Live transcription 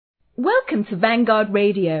Welcome to Vanguard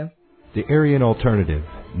Radio. The Aryan Alternative,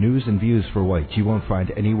 news and views for whites you won't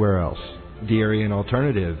find anywhere else. The Aryan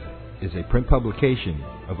Alternative is a print publication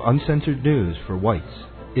of uncensored news for whites.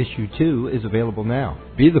 Issue 2 is available now.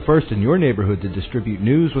 Be the first in your neighborhood to distribute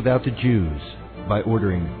news without the Jews by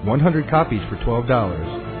ordering 100 copies for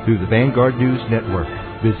 $12 through the Vanguard News Network.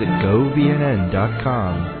 Visit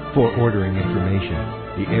govnn.com for ordering information.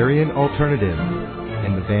 The Aryan Alternative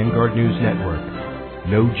and the Vanguard News Network.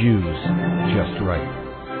 No Jews, just right.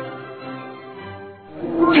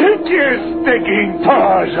 Take your stinking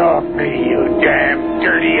paws off me, you damn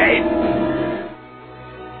dirty ape!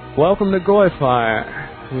 Welcome to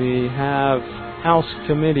GoyFire. We have House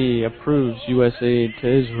Committee approves U.S. aid to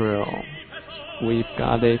Israel. We've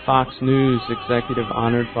got a Fox News executive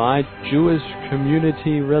honored by Jewish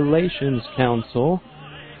Community Relations Council.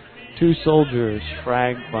 2 soldiers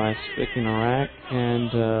fragged by Spick in Iraq,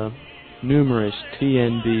 and numerous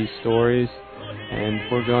TND stories. And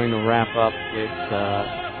we're going to wrap up with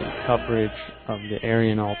the coverage of the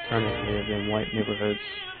Aryan Alternative in white neighborhoods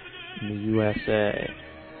in the USA.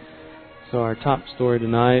 So our top story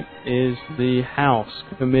tonight is the House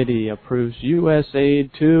Committee approves U.S.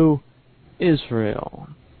 aid to Israel.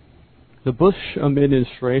 The Bush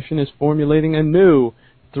administration is formulating a new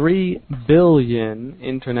 $3 billion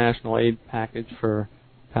international aid package for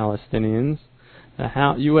Palestinians.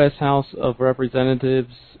 The U.S. House of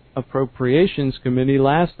Representatives Appropriations Committee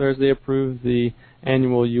last Thursday approved the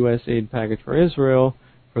annual U.S. aid package for Israel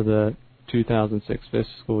for the 2006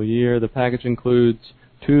 fiscal year. The package includes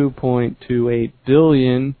 $2.28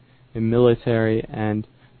 billion in military and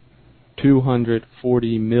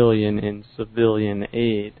 $240 million in civilian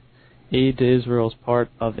aid. Aid to Israel is part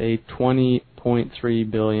of a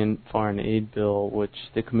 $20.3 billion foreign aid bill, which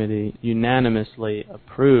the committee unanimously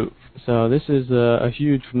approved. So this is a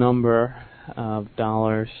huge number of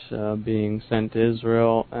dollars being sent to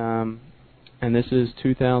Israel, and this is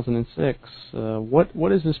 2006.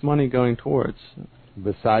 What is this money going towards?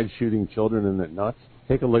 Besides shooting children in the nuts,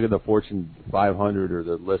 take a look at the Fortune 500 or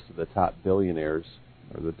the list of the top billionaires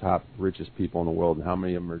or the top richest people in the world, and how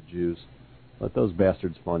many of them are Jews. Let those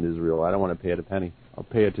bastards fund Israel. I don't want to pay it a penny. I'll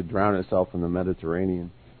pay it to drown itself in the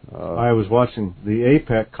Mediterranean. I was watching the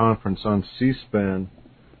AIPAC conference on C-SPAN,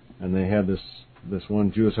 and they had this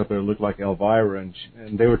one Jewess up there that looked like Elvira, and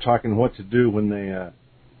they were talking what to do when they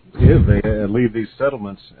leave these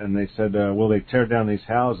settlements, and they said, well, they tear down these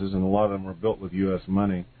houses, and a lot of them were built with U.S.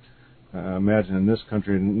 money. Imagine in this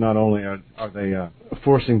country, not only are they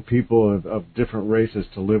forcing people of different races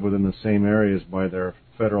to live within the same areas by their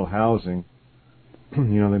federal housing, they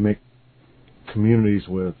make communities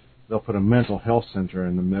they'll put a mental health center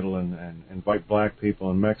in the middle and invite black people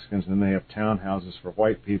and Mexicans, and then they have townhouses for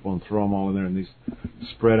white people and throw them all in there in these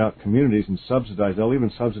spread out communities and subsidize. They'll even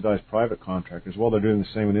subsidize private contractors. Well, they're doing the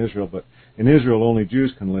same in Israel, but in Israel only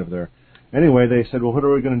Jews can live there. Anyway, they said, well, what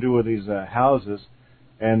are we going to do with these houses?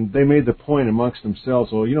 And they made the point amongst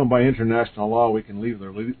themselves, well, by international law, we can leave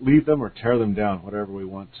them or tear them down, whatever we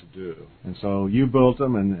want to do. And so you built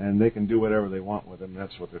them, and they can do whatever they want with them.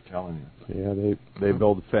 That's what they're telling you. Yeah, they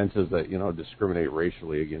build fences that, discriminate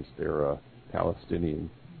racially against their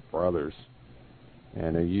Palestinian brothers.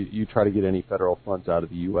 And you try to get any federal funds out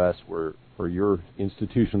of the U.S. for your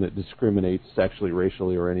institution that discriminates sexually,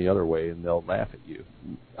 racially, or any other way, and they'll laugh at you.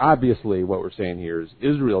 Obviously, what we're saying here is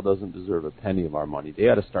Israel doesn't deserve a penny of our money. They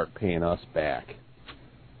ought to start paying us back.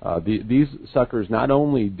 These suckers, not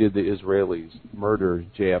only did the Israelis murder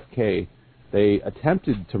JFK, they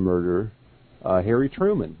attempted to murder Harry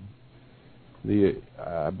Truman.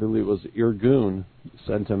 I believe it was Irgun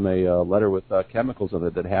sent him a letter with chemicals in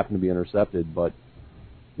it that happened to be intercepted, but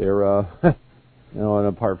they're... and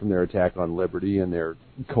apart from their attack on liberty, and they're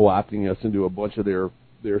co-opting us into a bunch of their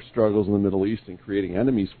struggles in the Middle East and creating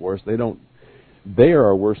enemies for us, they are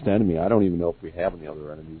our worst enemy. I don't even know if we have any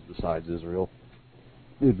other enemies besides Israel.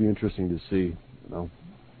 It'd be interesting to see,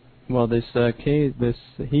 Well, this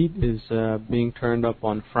heat is being turned up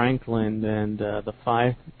on Franklin and the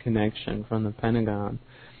Phi connection from the Pentagon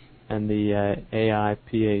and the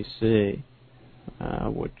AIPAC,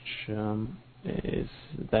 which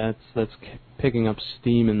that's picking up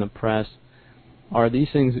steam in the press. Are these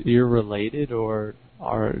things irrelated, or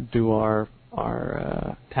do our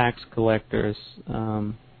tax collectors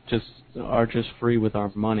just free with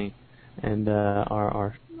our money and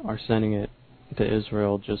are sending it to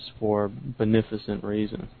Israel just for beneficent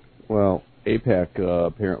reasons? Well, AIPAC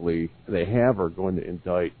apparently are going to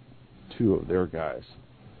indict 2 of their guys,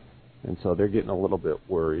 and so they're getting a little bit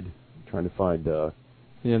worried, trying to find.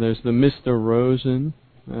 Yeah, there's the Mr. Rosen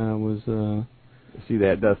was See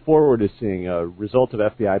that the forward is saying result of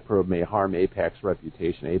FBI probe may harm AIPAC's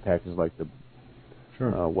reputation. AIPAC is like the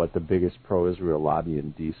the biggest pro-Israel lobby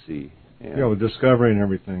in D.C. And with Discovery and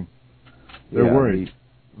everything. They're worried.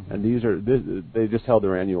 And they just held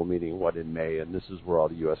their annual meeting in May, and this is where all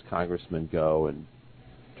the U.S. congressmen go and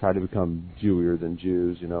try to become Jewier than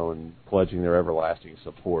Jews, and pledging their everlasting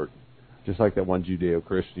support. Just like that one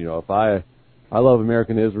Judeo-Christian, if I love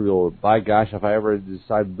American Israel, by gosh, if I ever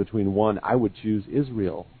decided between one, I would choose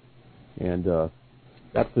Israel. And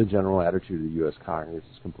that's the general attitude of the U.S. Congress.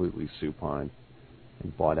 It's completely supine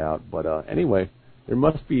and bought out. But anyway, there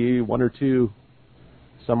must be one or two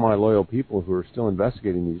semi-loyal people who are still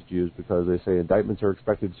investigating these Jews, because they say indictments are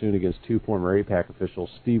expected soon against two former AIPAC officials,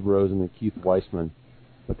 Steve Rosen and Keith Weissman.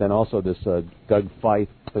 But then also this Doug Feith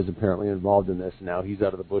is apparently involved in this. Now he's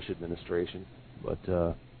out of the Bush administration.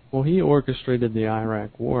 But well, he orchestrated the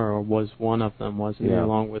Iraq War, or was one of them, wasn't he?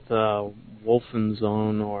 Along with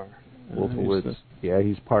Wolfensohn or Wolfowitz.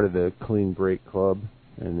 He's part of the Clean Break Club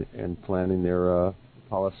and planning their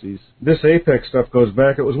policies. This AIPAC stuff goes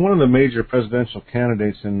back. It was one of the major presidential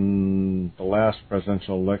candidates in the last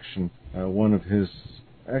presidential election. One of his,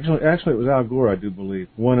 actually it was Al Gore, I do believe.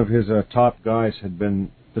 One of his top guys had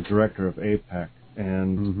been the director of AIPAC.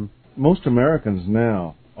 And most Americans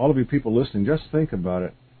now, all of you people listening, just think about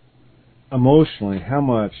it. Emotionally, how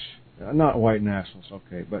much, not white nationalists,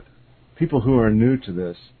 okay, but people who are new to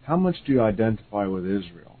this, how much do you identify with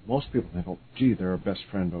Israel? Most people think, gee, they're our best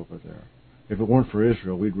friend over there. If it weren't for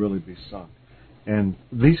Israel, we'd really be sunk. And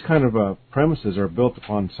these kind of premises are built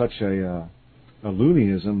upon such a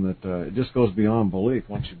loonyism that it just goes beyond belief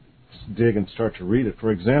once you dig and start to read it.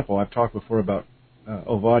 For example, I've talked before about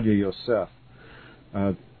Ovadia Yosef.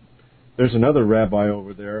 There's another rabbi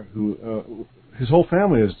over there who, his whole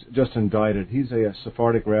family is just indicted. He's a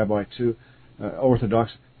Sephardic rabbi too,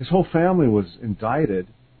 Orthodox. His whole family was indicted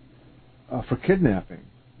for kidnapping.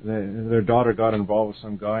 Their daughter got involved with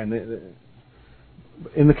some guy, and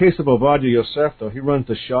in the case of Ovadia Yosef, though, he runs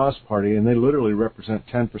the Shah's party, and they literally represent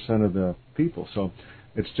 10% of the people. So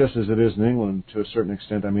it's just as it is in England to a certain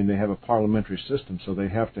extent. I mean, they have a parliamentary system, so they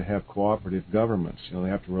have to have cooperative governments. They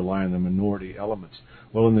have to rely on the minority elements.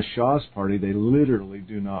 Well, in the Shah's party, they literally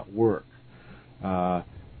do not work.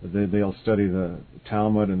 They'll study the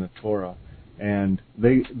Talmud and the Torah, and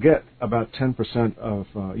they get about 10% of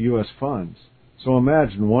U.S. funds. So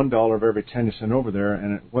imagine $1 of every 10 you send over there,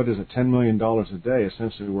 and what is it, $10 million a day,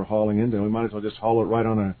 essentially, we're hauling into. We might as well just haul it right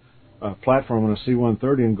on a platform on a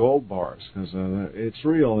C-130 in gold bars, because it's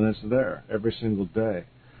real and it's there every single day.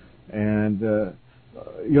 And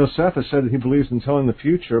Yosef has said that he believes in telling the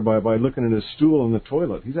future by looking at his stool in the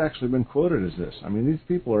toilet. He's actually been quoted as this. I mean, these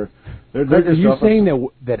people are... Are you saying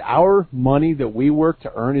that our money that we work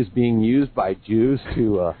to earn is being used by Jews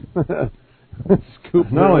to...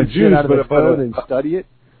 scoop not only Jews, out of the phone and study it?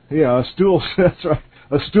 Yeah, a stool, that's right,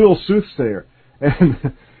 a stool soothsayer. And,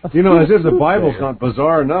 as if the Bible's not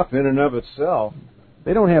bizarre enough in and of itself.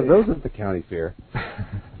 They don't have those at the county fair.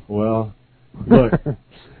 Well, look.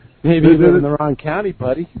 Maybe you live in the wrong county,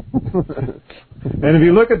 buddy. And if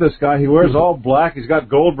you look at this guy, he wears all black, he's got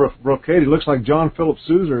gold brocade, he looks like John Philip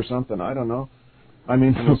Sousa or something, I don't know. I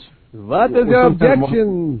mean... What is your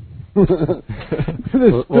objection?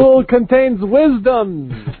 The stool contains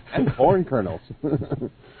wisdom and corn kernels.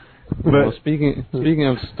 Well, speaking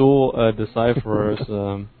of stool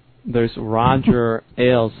decipherers, there's Roger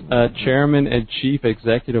Ailes, Chairman and Chief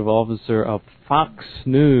Executive Officer of Fox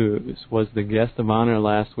News, was the guest of honor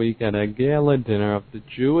last week at a gala dinner of the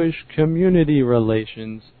Jewish Community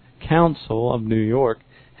Relations Council of New York,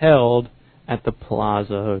 held at the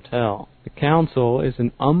Plaza Hotel. The council is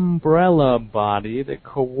an umbrella body that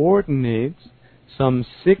coordinates some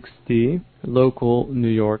 60 local New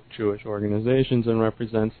York Jewish organizations and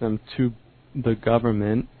represents them to the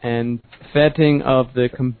government, and vetting of the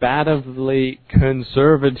combatively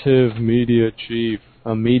conservative media chief,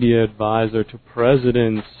 a media advisor to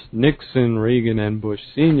Presidents Nixon, Reagan, and Bush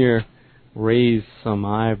Sr., raised some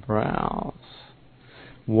eyebrows.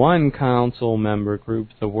 One council member group,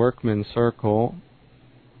 the Workmen's Circle,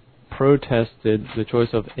 protested the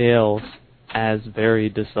choice of Ailes as very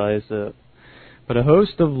decisive. But a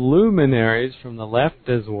host of luminaries from the left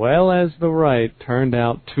as well as the right turned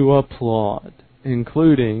out to applaud,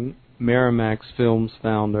 including Miramax Films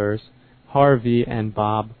founders Harvey and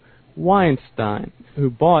Bob Weinstein, who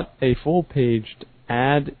bought a full-paged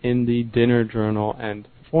ad in the Dinner Journal, and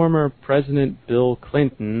former President Bill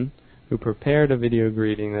Clinton, who prepared a video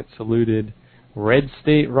greeting that saluted Red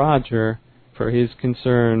State Roger for his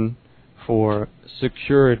concern for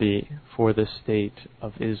security for the state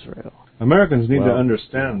of Israel. Americans need to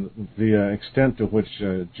understand the extent to which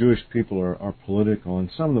Jewish people are political, and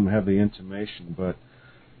some of them have the intimation, but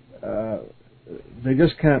they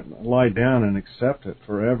just can't lie down and accept it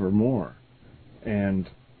forevermore. And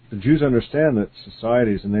the Jews understand that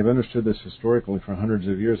societies, and they've understood this historically for hundreds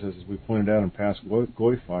of years, as we pointed out in past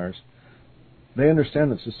GoyFires, they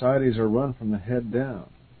understand that societies are run from the head down.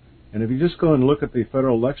 And if you just go and look at the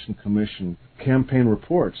Federal Election Commission campaign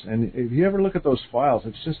reports, and if you ever look at those files,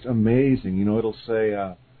 it's just amazing. You know, it'll say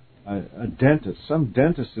a dentist, some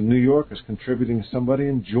dentist in New York is contributing to somebody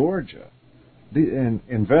in Georgia. And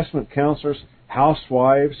investment counselors,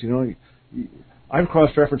 housewives, you know, I've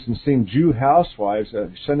cross-referenced and seen Jew housewives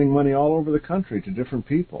sending money all over the country to different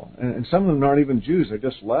people. And some of them aren't even Jews, they're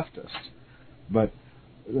just leftists. But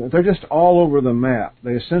they're just all over the map.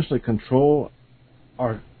 They essentially control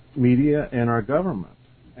our media and our government,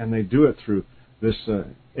 and they do it through this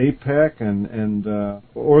APEC and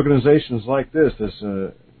organizations like this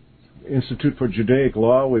Institute for Judaic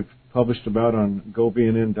Law we've published about on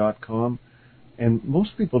GoBNN.com, and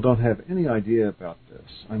most people don't have any idea about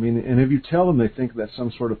this. I mean, and if you tell them, they think that's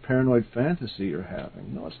some sort of paranoid fantasy you're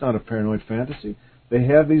having. No, it's not a paranoid fantasy. They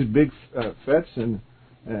have these big fetes and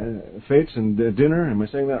dinner. Am I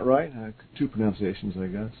saying that right? Two pronunciations, I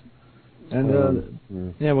guess. And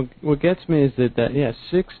what gets me is that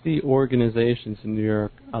 60 organizations in New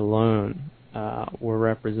York alone were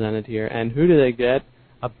represented here, and who do they get?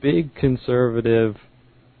 A big conservative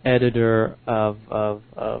editor of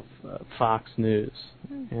Fox News.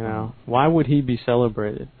 You know, why would he be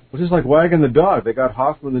celebrated? Well, just like wagging the dog, they got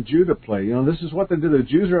Hoffman the Jew to play. You know, this is what they do. The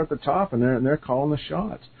Jews are at the top, and they're calling the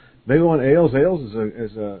shots. They want Ailes. Ailes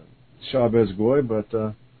is a Chavez Goy,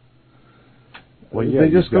 but. They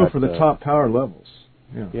just go for the top power levels.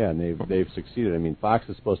 Yeah, and they've succeeded. I mean, Fox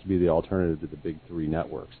is supposed to be the alternative to the big three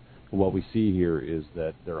networks. And what we see here is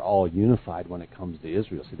that they're all unified when it comes to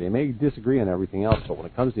Israel. So they may disagree on everything else, but when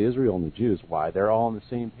it comes to Israel and the Jews, why? They're all on the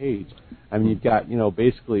same page. I mean, you've got,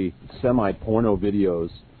 basically semi-porno videos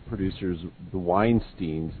producers, the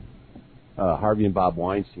Weinsteins, Harvey and Bob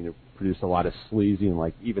Weinstein, have produced a lot of sleazy and,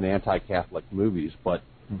 like, even anti-Catholic movies, but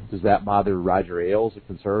does that bother Roger Ailes, a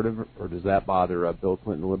conservative, or does that bother Bill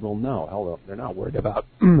Clinton, a liberal? No, hell no. They're not worried about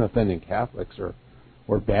offending Catholics or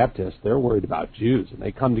Baptists. They're worried about Jews, and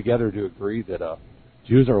they come together to agree that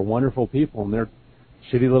Jews are wonderful people, and their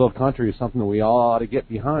shitty little country is something that we all ought to get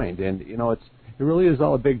behind. And it really is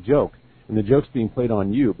all a big joke, and the joke's being played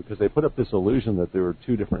on you because they put up this illusion that there are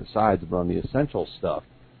two different sides, but on the essential stuff,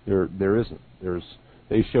 there isn't.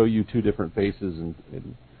 They show you two different faces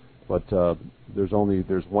but there's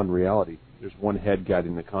one reality. There's one head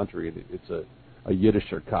guiding the country, and it's a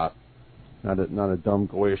Yiddisher cop, not a dumb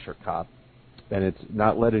Goyisher cop, and it's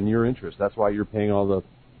not led in your interest. That's why you're paying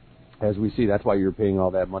that's why you're paying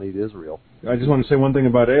all that money to Israel. I just want to say one thing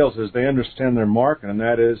about Ailes is they understand their market, and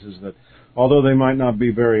that is that although they might not be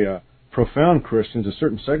very profound Christians, a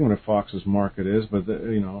certain segment of Fox's market is, but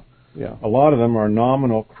a lot of them are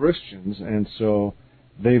nominal Christians, and so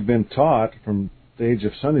they've been taught from the age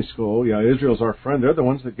of Sunday school, Israel's our friend. They're the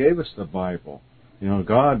ones that gave us the Bible.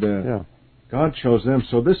 God chose them.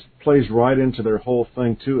 So this plays right into their whole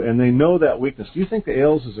thing, too, and they know that weakness. Do you think that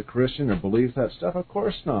Ailes is a Christian or believes that stuff? Of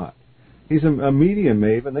course not. He's a media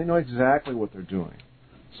maven. They know exactly what they're doing.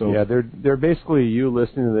 So they're basically, you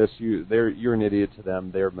listening to this, you're an idiot to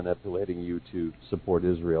them. They're manipulating you to support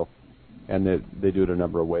Israel, and they do it a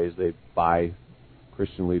number of ways. They buy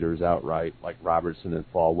Christian leaders outright, like Robertson and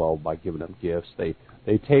Falwell, by giving them gifts. They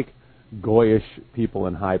take Goyish people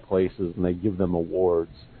in high places and they give them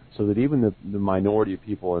awards, so that even the minority of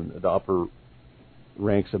people in the upper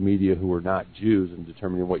ranks of media who are not Jews and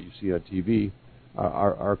determining what you see on TV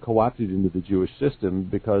are co-opted into the Jewish system,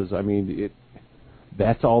 because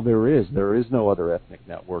that's all there is. There is no other ethnic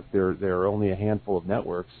network. There are only a handful of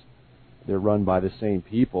networks. They're run by the same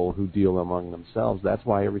people who deal among themselves. That's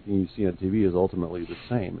why everything you see on TV is ultimately the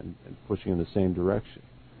same and pushing in the same direction.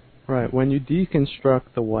 Right. When you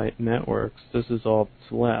deconstruct the white networks, this is all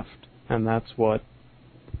that's left, and that's what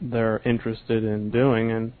they're interested in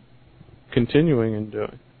doing and continuing in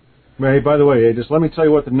doing. Hey, by the way, just let me tell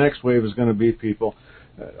you what the next wave is going to be, people.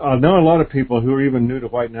 I know a lot of people who are even new to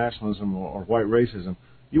white nationalism or white racism.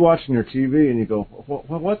 You watch on your TV and you go,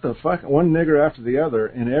 what the fuck? One nigger after the other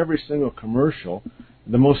in every single commercial.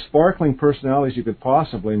 The most sparkling personalities you could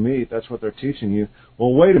possibly meet, that's what they're teaching you.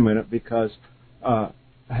 Well, wait a minute, because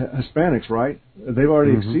Hispanics, right? They've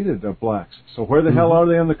already exceeded the blacks. So where the hell are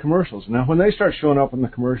they in the commercials? Now, when they start showing up in the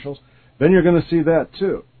commercials, then you're going to see that,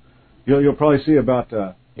 too. You'll probably see about...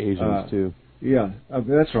 Asians, too. Yeah,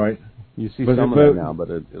 that's right. You see some of that now, but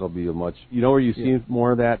it'll be a much... You know where you see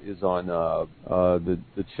more of that is on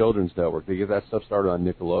the Children's Network. They get that stuff started on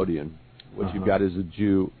Nickelodeon. What you've got is a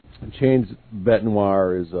Jew. Chain's bête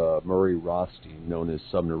noire is Murray Rothstein, known as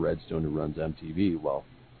Sumner Redstone, who runs MTV. Well,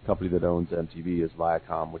 the company that owns MTV is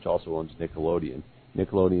Viacom, which also owns Nickelodeon.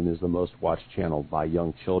 Nickelodeon is the most watched channel by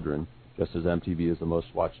young children, just as MTV is the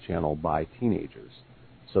most watched channel by teenagers.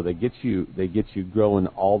 So they get you growing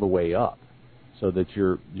all the way up, so that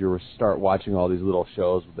you start watching all these little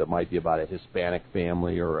shows that might be about a Hispanic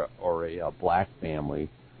family or a black family,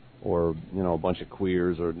 or a bunch of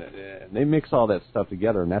queers, and they mix all that stuff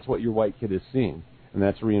together, and that's what your white kid is seeing, and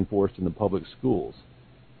that's reinforced in the public schools.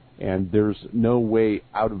 And there's no way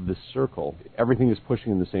out of this circle. Everything is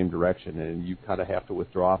pushing in the same direction, and you kind of have to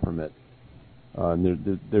withdraw from it.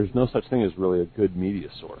 There's no such thing as really a good media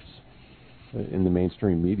source in the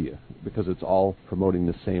mainstream media, because it's all promoting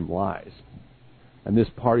the same lies. And this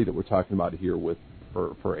party that we're talking about here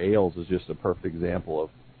for Ailes is just a perfect example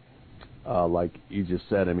of, like you just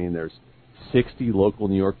said, I mean, there's 60 local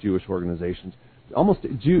New York Jewish organizations.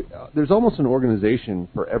 There's almost an organization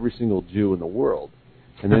for every single Jew in the world.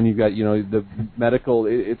 And then you've got, the medical,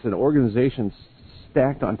 it's an organization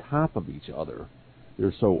stacked on top of each other.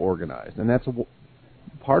 They're so organized. And that's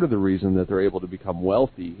part of the reason that they're able to become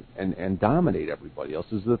wealthy and dominate everybody else,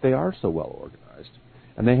 is that they are so well organized.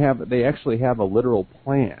 And they actually have a literal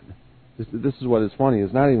plan. This is what is funny.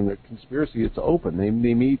 It's not even a conspiracy. It's open.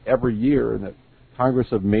 They meet every year in the Congress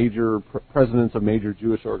of presidents of major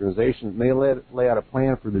Jewish organizations, and they lay out a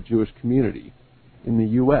plan for the Jewish community in the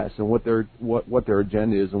U.S. and what their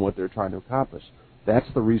agenda is and what they're trying to accomplish. That's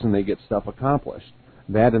the reason they get stuff accomplished.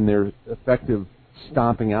 That and their effective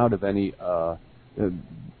stomping out of any,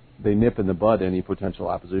 they nip in the bud any potential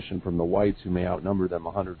opposition from the whites who may outnumber them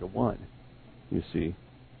 100-1. You see.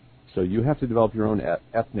 So you have to develop your own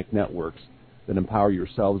ethnic networks that empower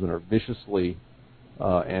yourselves and are viciously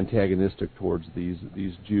antagonistic towards these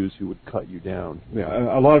Jews who would cut you down.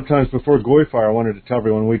 Yeah, a lot of times before GoyFire, I wanted to tell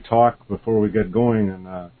everyone we talk before we get going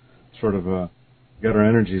and sort of get our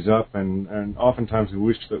energies up, and oftentimes we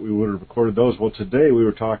wish that we would have recorded those. Well, today we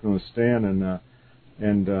were talking with Stan,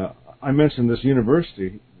 and I mentioned this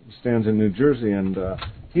university. Stan's in New Jersey, and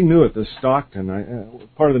he knew it, the Stockton.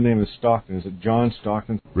 Part of the name is Stockton. Is it John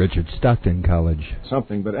Stockton? Richard Stockton College.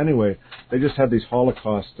 Something. But anyway, they just had these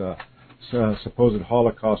supposed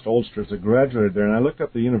Holocaust oldsters that graduated there. And I looked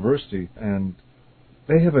up the university, and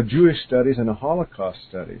they have a Jewish studies and a Holocaust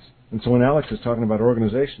studies. And so when Alex is talking about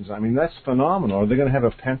organizations, I mean, that's phenomenal. Are they going to have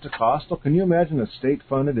a Pentecostal? Can you imagine a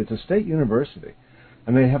state-funded? It's a state university.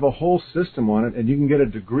 And they have a whole system on it, and you can get a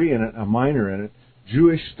degree in it, a minor in it,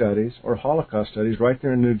 Jewish studies or Holocaust studies right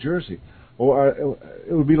there in New Jersey. Or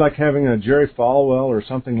it would be like having a Jerry Falwell or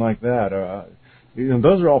something like that.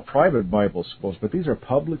 Those are all private Bible schools, but these are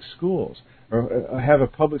public schools. Or have a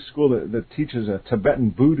public school that teaches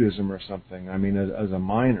Tibetan Buddhism or something, I mean, as a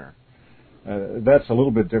minor. That's a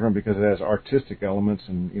little bit different because it has artistic elements,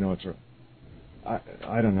 and, it's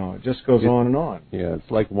I don't know. It just goes on and on. Yeah,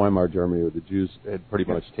 it's like Weimar Germany, where the Jews had pretty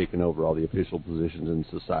much taken over all the official positions in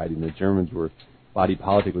society, and the Germans body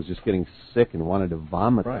politic was just getting sick and wanted to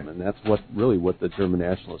vomit them, and that's what the German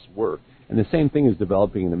nationalists were. And the same thing is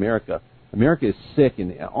developing in America. America is sick,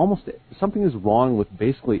 and almost something is wrong with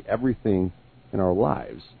basically everything in our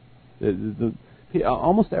lives.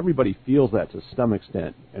 Almost everybody feels that to some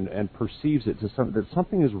extent and perceives it that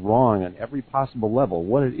something is wrong on every possible level.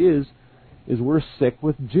 What it is we're sick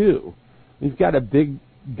with Jew. We've got a big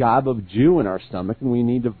gob of Jew in our stomach, and we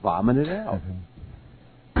need to vomit it out. Mm-hmm.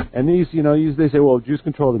 And they say, well, Jews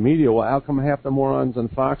control the media. Well, how come half the morons on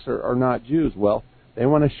Fox are not Jews? Well, they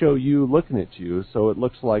want to show you looking at you, so it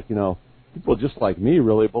looks like, people just like me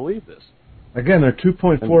really believe this. Again, they're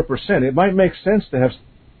 2.4%. It might make sense to have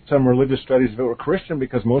some religious studies that were Christian,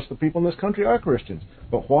 because most of the people in this country are Christians.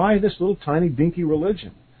 But why this little tiny dinky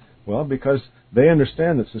religion? Well, because they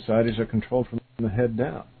understand that societies are controlled from the head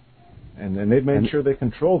down. And they've made sure they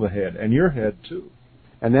control the head, and your head, too.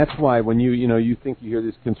 And that's why when you think you hear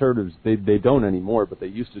these conservatives, they don't anymore, but they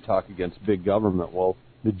used to talk against big government. Well,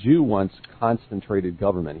 the Jew wants concentrated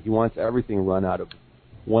government. He wants everything run out of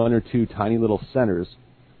one or two tiny little centers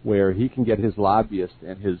where he can get his lobbyists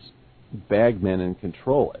and his bagmen and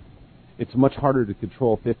control it. It's much harder to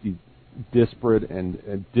control 50 disparate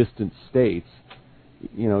and distant states,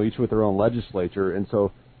 each with their own legislature. And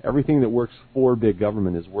so everything that works for big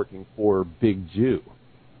government is working for big Jew.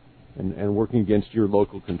 And working against your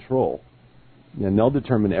local control. And they'll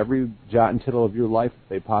determine every jot and tittle of your life if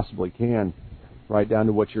they possibly can, right down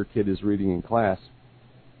to what your kid is reading in class,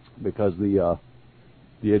 because the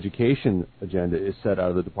The education agenda is set out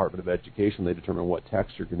of the Department of Education. They determine what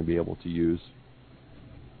text you're going to be able to use.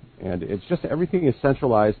 And it's just everything is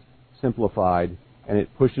centralized, simplified, and it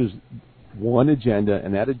pushes one agenda,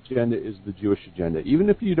 and that agenda is the Jewish agenda. Even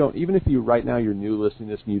if you right now you're new listening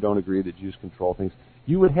to this and you don't agree that Jews control things,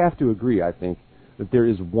 you would have to agree, I think, that there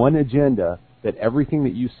is one agenda that everything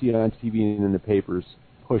that you see on TV and in the papers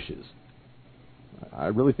pushes. I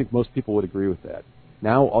really think most people would agree with that.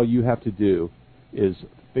 Now all you have to do is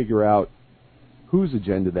figure out whose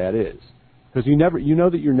agenda that is. Because you know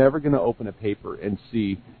that you're never going to open a paper and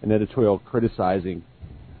see an editorial criticizing,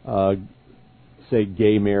 say,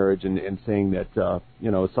 gay marriage and saying that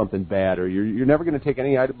it's something bad, or you're never going to take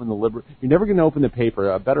any item in the liberal. You're never going to open the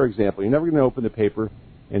paper. A better example: you're never going to open the paper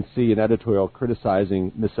and see an editorial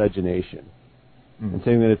criticizing miscegenation and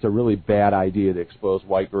saying that it's a really bad idea to expose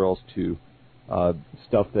white girls to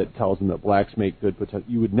stuff that tells them that blacks make good potatoes.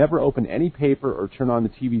 You would never open any paper or turn on the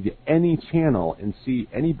TV to any channel and see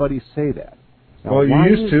anybody say that. Now, well, you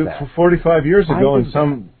used to for 45 years ago,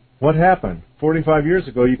 and what happened? 45 years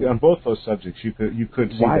ago, on both those subjects, you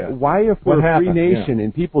could see that. Why, if we're a free nation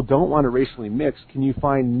and people don't want to racially mix, can you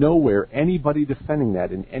find nowhere anybody defending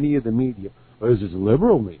that in any of the media? Well, this is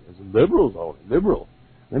liberal media. It's liberals only. Liberal.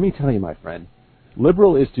 Let me tell you, my friend,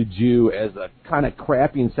 liberal is to Jew as a kind of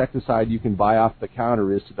crappy insecticide you can buy off the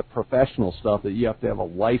counter is to the professional stuff that you have to have a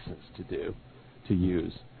license to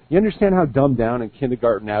use. You understand how dumbed down and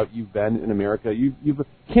kindergarten out you've been in America? You've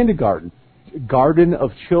kindergarten, garden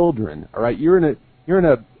of children. All right, you're in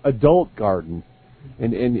a adult garden,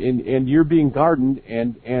 and you're being gardened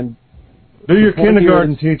and. Do your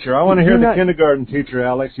kindergarten teacher. I want to hear the kindergarten teacher,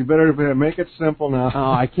 Alex. You better make it simple now.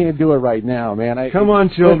 Oh, I can't do it right now, man. Come on,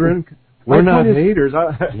 children. We're not haters.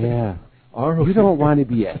 Yeah. You don't want to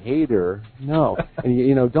be a hater. No.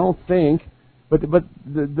 And, don't think. But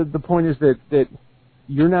the point is that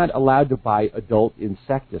you're not allowed to buy adult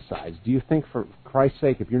insecticides. Do you think, for Christ's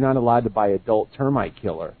sake, if you're not allowed to buy adult termite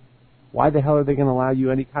killer, why the hell are they going to allow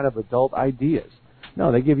you any kind of adult ideas?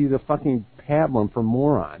 No, they give you the fucking pablum for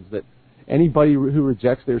morons that anybody who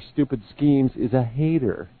rejects their stupid schemes is a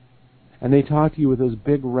hater. And they talk to you with those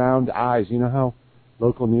big round eyes. You know how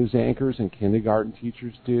local news anchors and kindergarten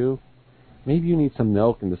teachers do? Maybe you need some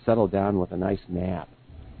milk and to settle down with a nice nap.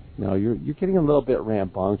 You're getting a little bit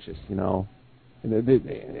rambunctious, And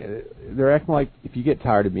they're acting like if you get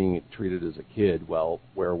tired of being treated as a kid, well,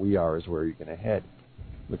 where we are is where you're going to head.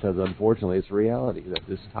 Because unfortunately it's reality that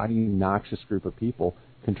this tiny, noxious group of people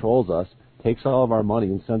controls us, takes all of our money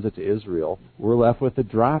and sends it to Israel. We're left with the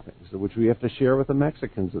droppings, which we have to share with the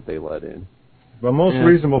Mexicans that they let in. But most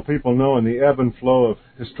reasonable people know in the ebb and flow of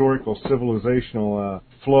historical civilizational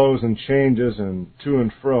flows and changes and to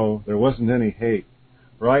and fro, there wasn't any hate,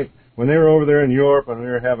 right? When they were over there in Europe and we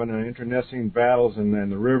were having internecine battles and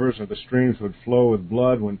the rivers or the streams would flow with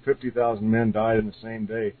blood when 50,000 men died in the same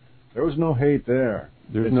day, there was no hate there.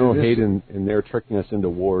 There's no hate in their tricking us into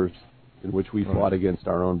wars in which we fought against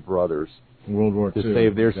our own brothers. In World War II, to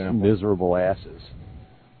save their miserable asses.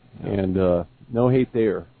 Yeah. And no hate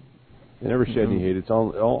there. They never shed any hate. It's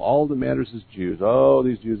all that matters is Jews. Oh,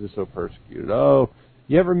 these Jews are so persecuted. Oh,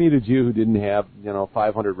 you ever meet a Jew who didn't have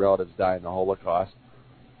 500 relatives die in the Holocaust?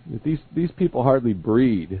 These people hardly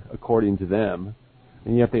breed, according to them,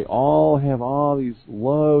 and yet they all have all these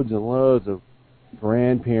loads and loads of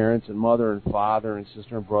grandparents and mother and father and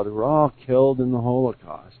sister and brother who were all killed in the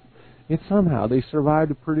Holocaust. Yet somehow they survived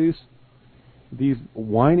to produce these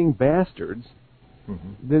whining bastards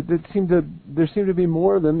that there seem to be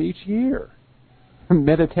more of them each year.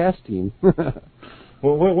 Metatesting.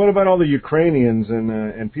 Well, what about all the Ukrainians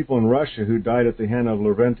and people in Russia who died at the hand of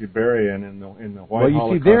Lavrenti Beria in the White Holocaust?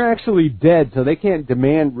 Well, you see, they're actually dead, so they can't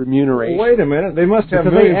demand remuneration. Well, wait a minute, they must have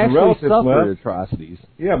millions of relatives suffer left. Atrocities.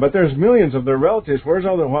 Yeah, but there's millions of their relatives. Where's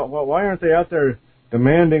all the? Why aren't they out there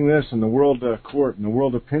demanding this in the world court and the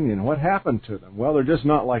world opinion? What happened to them? Well, they're just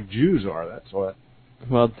not like Jews are. That's what.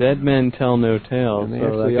 Well, dead men tell no tales.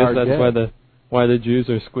 So I guess that's why the Jews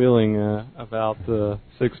are squealing about the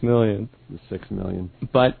 6 million. The 6 million.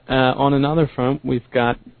 But on another front, we've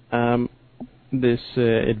got this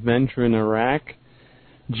adventure in Iraq.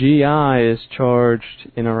 GI is charged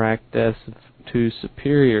in Iraq deaths of 2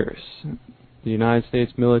 superiors. The United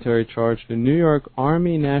States military charged a New York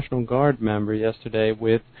Army National Guard member yesterday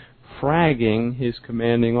with fragging his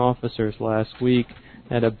commanding officers last week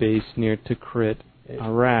at a base near Tikrit,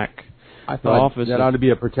 Iraq. I thought that ought to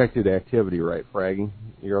be a protected activity, right? Fragging.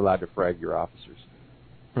 You're allowed to frag your officers.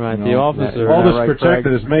 Right. The officer. All that's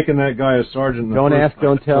protected is making that guy a sergeant. Don't ask,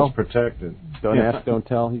 don't tell. That's protected. Don't ask, don't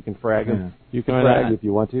tell. You can frag him. You can frag if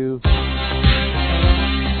you want to.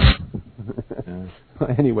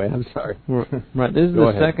 Anyway, I'm sorry. Right, this is Go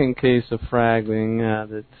the ahead. second case of fragging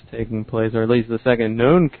that's taking place, or at least the second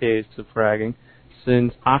known case of fragging,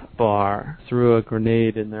 since Akbar threw a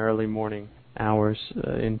grenade in the early morning hours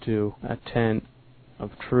into a tent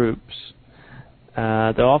of troops.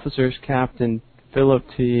 The officers, Captain Philip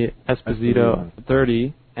T. Esposito,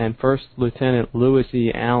 30, and First Lieutenant Louis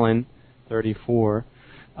E. Allen, 34,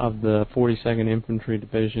 of the 42nd Infantry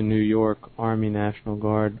Division, New York Army National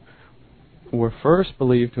Guard, were first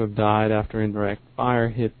believed to have died after indirect fire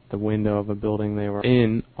hit the window of a building they were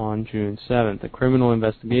in on June 7th. A criminal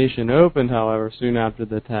investigation opened, however, soon after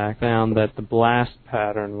the attack, found that the blast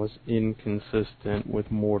pattern was inconsistent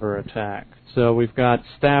with mortar attack. So we've got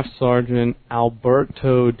Staff Sergeant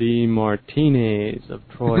Alberto D. Martinez of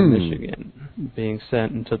Troy, Michigan, being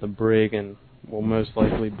sent into the brig and will most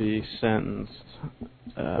likely be sentenced.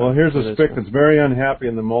 Well, here's a spick that's very unhappy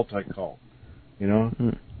in the multicult. You know,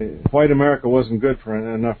 white America wasn't good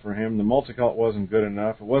enough for him. The multicult wasn't good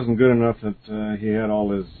enough. It wasn't good enough that he had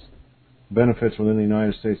all his benefits within the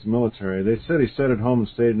United States military. They said he sat at home and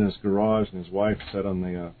stayed in his garage, and his wife sat on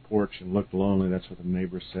the porch and looked lonely. That's what the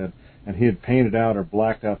neighbors said. And he had painted out or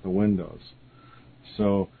blacked out the windows.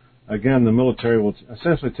 So, again, the military will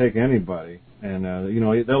essentially take anybody. And,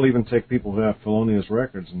 they'll even take people who have felonious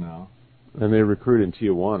records now. And they recruit in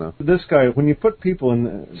Tijuana. This guy, when you put people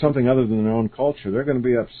in something other than their own culture, they're going to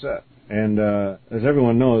be upset. And as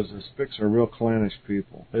everyone knows, the Spics are real clannish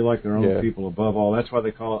people. They like their own people above all. That's why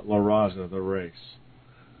they call it La Raza, the race.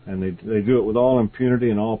 And they do it with all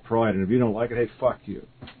impunity and all pride. And if you don't like it, hey, fuck you.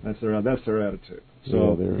 That's their attitude.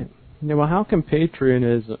 So, well, how can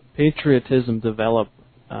patriotism develop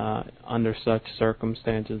under such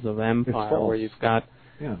circumstances of empire, where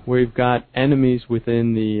you've got enemies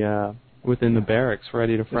within the barracks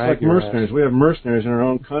ready to frag it's like mercenaries. We have mercenaries in our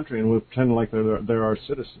own country, and we pretend like they're our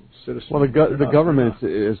citizens. Well, the government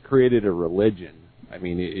has created a religion. I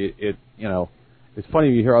mean, it's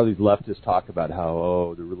funny you hear all these leftists talk about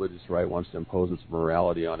how the religious right wants to impose its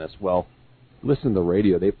morality on us. Well, listen to the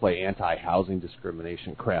radio. They play anti-housing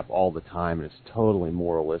discrimination crap all the time, and it's totally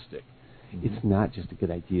moralistic. Mm-hmm. It's not just a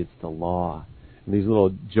good idea; it's the law. And these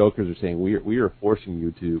little jokers are saying we are forcing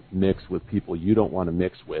you to mix with people you don't want to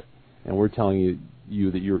mix with. And we're telling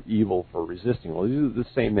you that you're evil for resisting. Well, this is the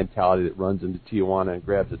same mentality that runs into Tijuana and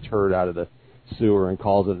grabs a turd out of the sewer and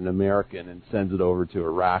calls it an American and sends it over to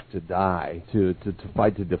Iraq to die, to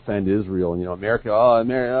fight to defend Israel. And, America,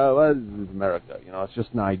 what is America? It's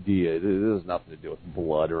just an idea. It has nothing to do with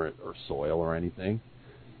blood or soil or anything.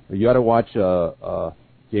 You ought to watch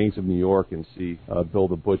Gangs of New York and see Bill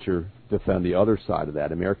the Butcher defend the other side of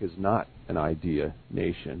that. America is not an idea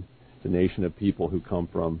nation. It's a nation of people who come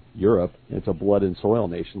from Europe, and it's a blood and soil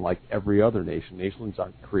nation like every other nation. Nations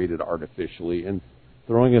aren't created artificially, and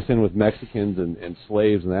throwing us in with Mexicans and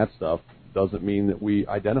slaves and that stuff doesn't mean that we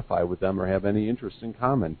identify with them or have any interest in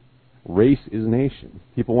common. Race is nation.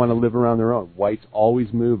 People want to live around their own. Whites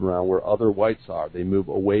always move around where other whites are. They move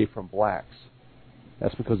away from blacks.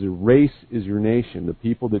 That's because the race is your nation. The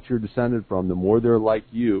people that you're descended from, the more they're like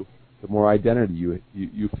you, the more identity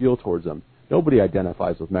you feel towards them. Nobody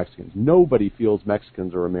identifies with Mexicans. Nobody feels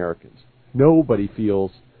Mexicans are Americans. Nobody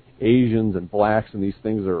feels Asians and blacks and these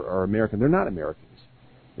things are American. They're not Americans.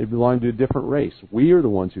 They belong to a different race. We are the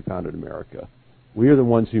ones who founded America. We are the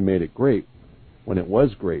ones who made it great when it was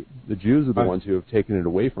great. The Jews are the ones who have taken it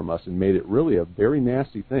away from us and made it really a very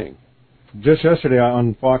nasty thing. Just yesterday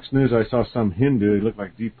on Fox News, I saw some Hindu. He looked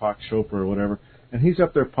like Deepak Chopra or whatever. And he's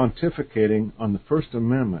up there pontificating on the First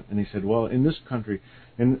Amendment. And he said, well, in this country,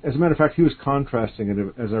 and as a matter of fact, he was contrasting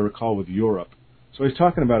it, as I recall, with Europe. So he's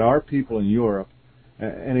talking about our people in Europe,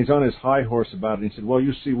 and he's on his high horse about it. And he said, well,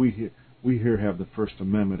 you see, we here have the First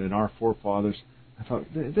Amendment, and our forefathers. I thought,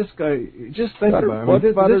 this guy, just think about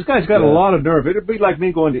it. This guy's got a lot of nerve. It'd be like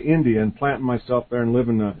me going to India and planting myself there and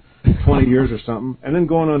living 20 years or something, and then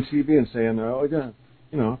going on TV and saying,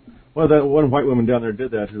 well, that one white woman down there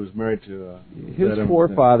did that who was married to... His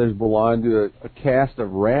forefathers belonged to a caste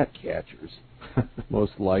of rat catchers,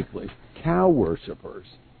 most likely. Cow worshippers.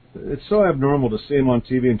 It's so abnormal to see him on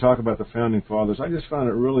TV and talk about the Founding Fathers. I just found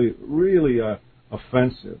it really, really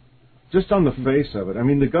offensive, just on the face of it. I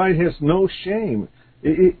mean, the guy has no shame.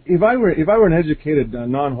 If I were an educated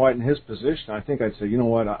non-white in his position, I think I'd say, you know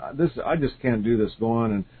what, I just can't do this. Go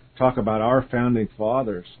on and talk about our Founding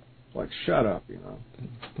Fathers. Like, shut up,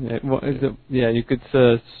 Yeah, well, you could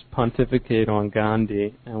pontificate on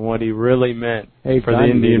Gandhi and what he really meant for the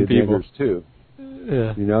Indian people too.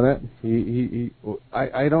 Yeah. You know that?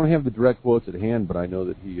 I don't have the direct quotes at hand, but I know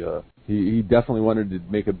that he definitely wanted to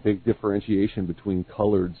make a big differentiation between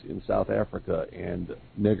coloreds in South Africa and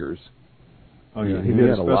niggers. Oh yeah, he did,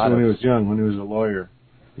 especially when he was young, when he was a lawyer.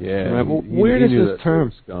 Yeah. Right. Well, where does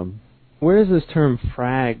this term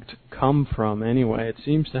 "fragged" come from anyway? It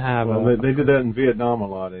seems to have. Well, they did that in Vietnam a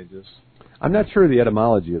lot. I'm not sure of the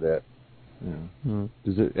etymology of that. Yeah.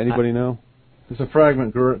 Does anybody know? It's a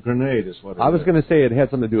fragment grenade, is what it is. I was going to say it had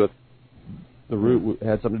something to do with the root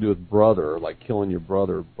had something to do with brother, like killing your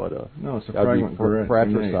brother, but no, it's a fragment grenade.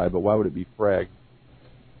 Fratricide, but why would it be frag?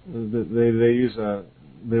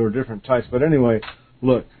 They were different types, but anyway,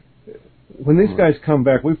 look, when these guys come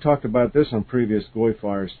back, we've talked about this on previous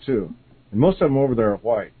GoyFires too, and most of them over there are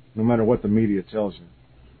white, no matter what the media tells you.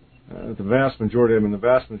 The vast majority of them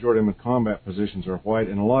in combat positions are white,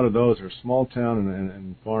 and a lot of those are small town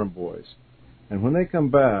and farm boys. And when they come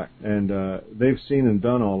back and they've seen and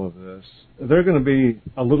done all of this, they're going to be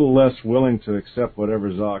a little less willing to accept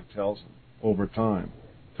whatever Zog tells them over time,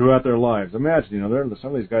 throughout their lives. Imagine,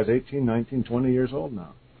 some of these guys 18, 19, 20 years old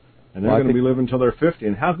now. And they're going to be living until they're 50.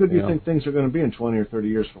 And how good do you think things are going to be in 20 or 30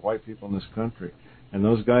 years for white people in this country? And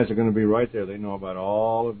those guys are going to be right there. They know about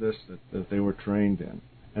all of this that they were trained in.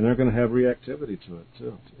 And they're going to have reactivity to it,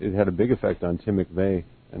 too. It had a big effect on Tim McVeigh.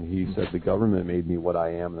 And he said, the government made me what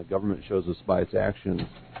I am, and the government shows us by its actions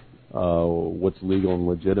what's legal and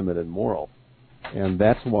legitimate and moral. And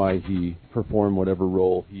that's why he performed whatever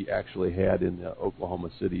role he actually had in the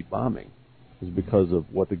Oklahoma City bombing, is because of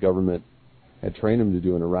what the government had trained him to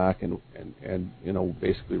do in Iraq and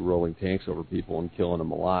basically rolling tanks over people and killing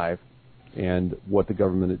them alive, and what the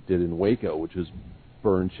government did in Waco, which is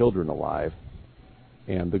burn children alive.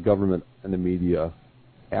 And the government and the media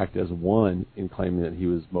act as one in claiming that he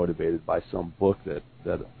was motivated by some book that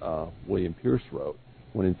William Pierce wrote,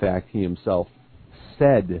 when in fact he himself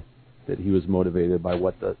said that he was motivated by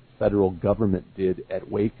what the federal government did at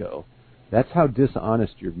Waco. That's how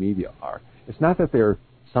dishonest your media are. It's not that they're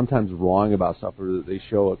sometimes wrong about stuff or that they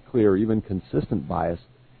show a clear, even consistent bias.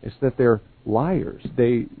 It's that they're liars.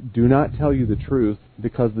 They do not tell you the truth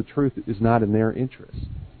because the truth is not in their interest.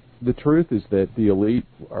 The truth is that the elite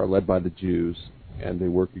are led by the Jews, and they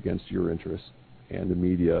work against your interests, and the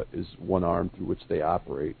media is one arm through which they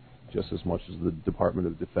operate, just as much as the Department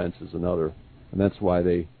of Defense is another. And that's why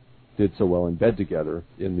they did so well in bed together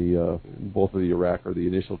in both of the Iraq or the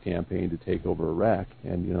initial campaign to take over Iraq.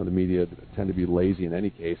 And the media tend to be lazy in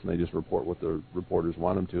any case, and they just report what the reporters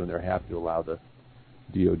want them to, and they're happy to allow the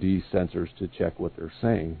DOD censors to check what they're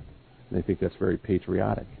saying. And they think that's very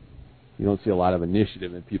patriotic. You don't see a lot of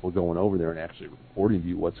initiative in people going over there and actually reporting to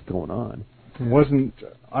you what's going on.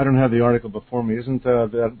 I don't have the article before me. Isn't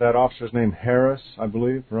that officer's name Harris, I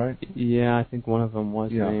believe, right? Yeah, I think one of them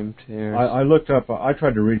was named Harris. I looked up, I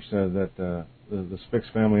tried to reach the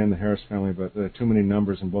Spix family and the Harris family, but there are too many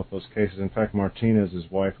numbers in both those cases. In fact, Martinez,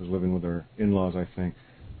 his wife, was living with her in-laws, I think.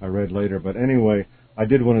 I read later. But anyway, I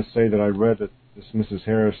did want to say that I read that this Mrs.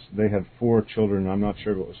 Harris, they had 4 children. I'm not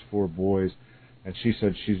sure if it was 4 boys. And she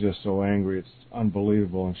said she's just so angry. It's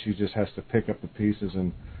unbelievable. And she just has to pick up the pieces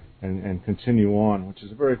and continue on, which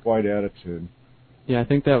is a very white attitude. Yeah, I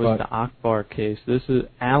think that was the Akbar case. This is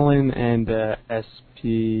Allen and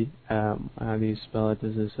SP. How do you spell it?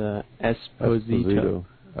 This is Esposito.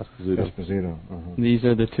 Esposito. These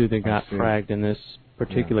are the 2 that got fragged in this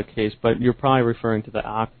particular case. But you're probably referring to the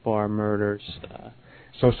Akbar murders.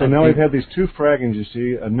 So now we've had these 2 fraggings, you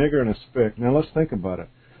see, a nigger and a spick. Now let's think about it.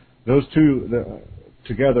 Those 2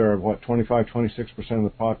 together are, 25, 26% of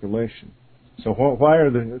the population. So why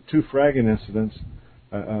are the 2 fragging incidents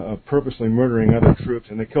purposely murdering other troops,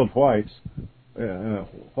 and they killed whites?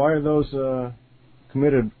 Why are those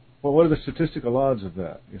committed? Well, what are the statistical odds of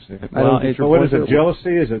that? You see, what is it?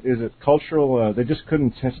 Jealousy? Is it cultural? They just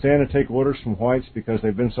couldn't stand to take orders from whites because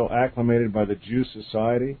they've been so acclimated by the Jew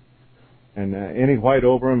society, and any white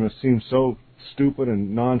over them has seemed so stupid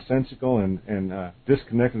and nonsensical and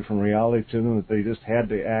disconnected from reality to them that they just had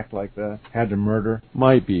to act like that, had to murder.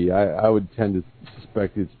 Might be. I would tend to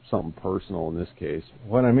suspect it's something personal in this case.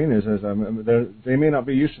 What I mean is they may not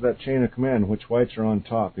be used to that chain of command in which whites are on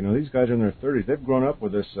top. These guys are in their 30s. They've grown up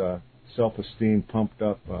with this self-esteem pumped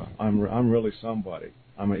up. I'm really somebody.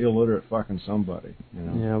 I'm an illiterate fucking somebody.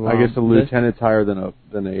 Yeah, well, I guess a lieutenant's higher than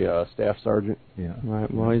a staff sergeant. Yeah.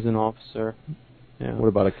 Right. Well, he's an officer. Yeah. What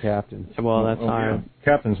about a captain? Well, that's higher. Yeah.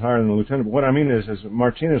 Captain's higher than a lieutenant. But what I mean is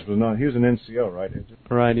Martinez was not. He was an NCO, right?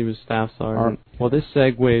 Right, he was staff sergeant. Well, this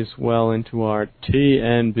segues well into our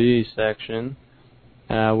TNB section.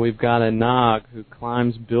 We've got a Nog who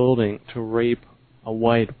climbs building to rape a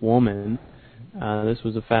white woman. This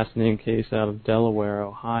was a fascinating case out of Delaware,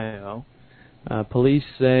 Ohio. Police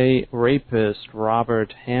say rapist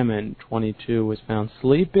Robert Hammond, 22, was found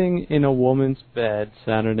sleeping in a woman's bed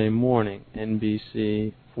Saturday morning.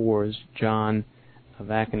 NBC4's John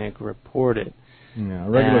Vacanek reported. Yeah,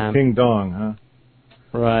 regular King Dong, huh?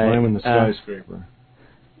 Right. I'm in the skyscraper.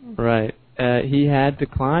 Right. He had to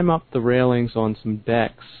climb up the railings on some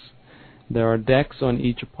decks. There are decks on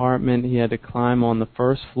each apartment. He had to climb on the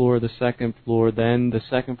first floor, the second floor, then the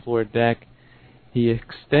second floor deck. He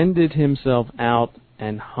extended himself out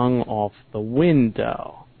and hung off the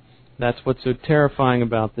window. That's what's so terrifying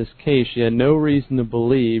about this case. She had no reason to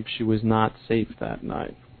believe she was not safe that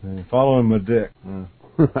night. Follow him a dick.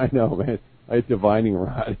 I know, man. I had divining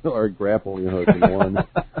rod or grappling hook in one.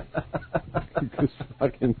 Just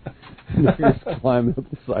fucking niggers climbing up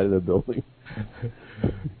the side of the building.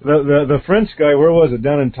 The French guy, where was it,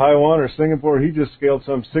 down in Taiwan or Singapore, he just scaled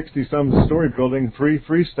some 60-some story building,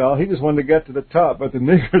 freestyle. He just wanted to get to the top, but the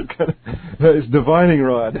nigger got his divining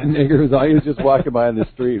rod. The nigger he was just walking by on the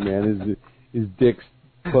street, man. His dick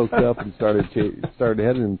poked up and started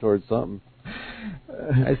heading him towards something.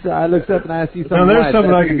 I looked up and I see something. Now there's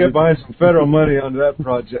something I could get behind some federal money on that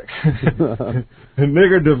project.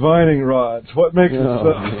 Nigger divining rods. What makes it so?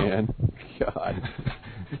 Man, God.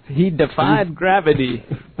 He defied gravity.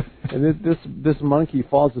 And this monkey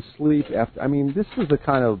falls asleep after. I mean, this is the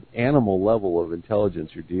kind of animal level of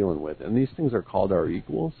intelligence you're dealing with, and these things are called our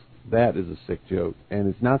equals. That is a sick joke, and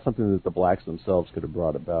it's not something that the blacks themselves could have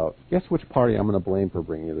brought about. Guess which party I'm going to blame for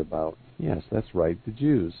bringing it about? Yes, that's right, the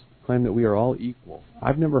Jews. Claim that we are all equal.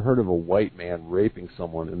 I've never heard of a white man raping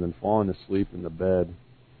someone and then falling asleep in the bed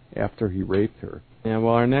after he raped her. Yeah,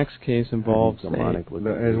 well, our next case involves his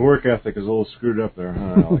work ethic is a little screwed up there,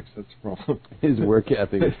 huh, Alex? That's the problem. His work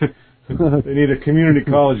ethic. They need a community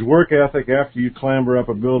college work ethic after you clamber up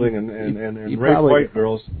a building and rape white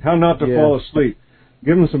girls. How not to fall asleep.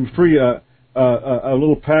 Give them some free, a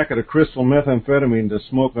little packet of crystal methamphetamine to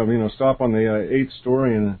smoke, stop on the 8th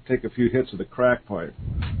story and take a few hits of the crack pipe.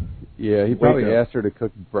 Yeah, he probably asked her to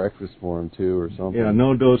cook breakfast for him, too, or something. Yeah,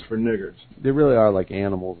 no dose for niggers. They really are like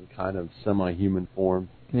animals in kind of semi-human form.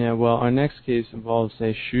 Yeah, well, our next case involves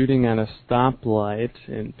a shooting at a stoplight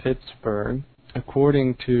in Pittsburgh.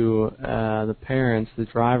 According to the parents, the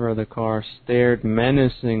driver of the car stared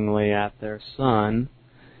menacingly at their son,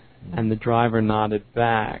 and the driver nodded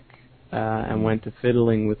back and went to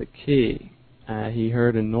fiddling with a key. He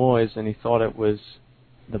heard a noise, and he thought it was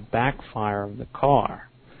the backfire of the car.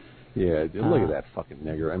 Yeah, look at that fucking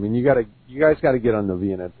nigger. I mean, you guys got to get on the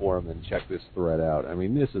VNet forum and check this thread out. I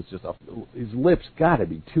mean, this is just his lips got to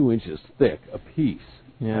be 2 inches thick apiece.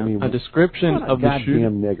 Yeah, I mean, a description of the shooting.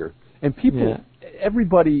 Goddamn nigger. And people,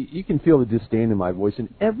 everybody, you can feel the disdain in my voice, and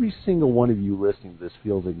every single one of you listening to this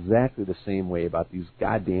feels exactly the same way about these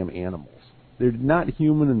goddamn animals. They're not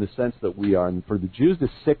human in the sense that we are, and for the Jews to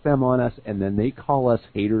sick them on us, and then they call us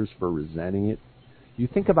haters for resenting it. You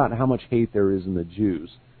think about how much hate there is in the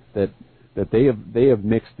Jews. That they have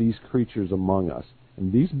mixed these creatures among us,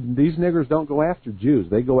 and these niggers don't go after Jews;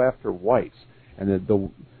 they go after whites. And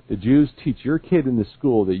the Jews teach your kid in the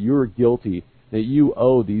school that you're guilty, that you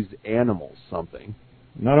owe these animals something.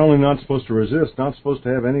 Not only not supposed to resist, not supposed to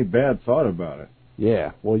have any bad thought about it.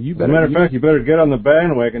 Yeah, well, you better. As a matter of fact, you better get on the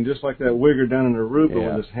bandwagon, just like that wigger down in Aruba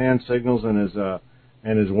with his hand signals and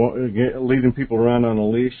his leading people around on a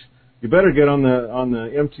leash. You better get on the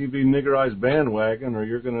MTV niggerized bandwagon, or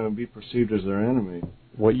you're going to be perceived as their enemy.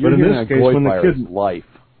 What you're doing at GoyFire is life.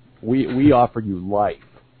 We offer you life,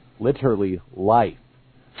 literally life.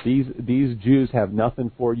 These Jews have nothing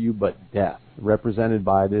for you but death, represented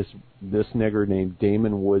by this nigger named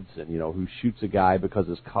Damon Woodson, who shoots a guy because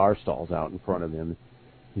his car stalls out in front of him.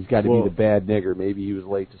 He's got to be the bad nigger. Maybe he was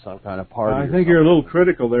late to some kind of party. I think you're a little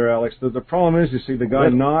critical there, Alex. The problem is, you see, the guy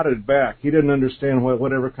nodded back. He didn't understand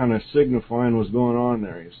whatever kind of signifying was going on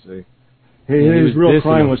there, you see. His real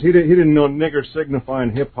crime was he didn't know nigger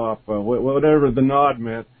signifying hip-hop. Whatever the nod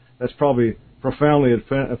meant, that's probably profoundly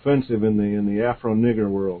offensive in the Afro-nigger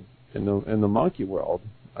world. In the monkey world,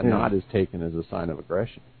 a nod is taken as a sign of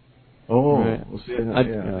aggression. Oh, right. We'll see.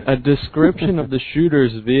 A description of the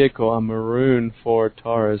shooter's vehicle, a maroon Ford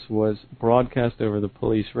Taurus, was broadcast over the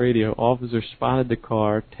police radio. Officers spotted the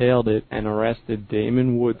car, tailed it, and arrested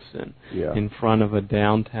Damon Woodson in front of a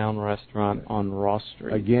downtown restaurant on Ross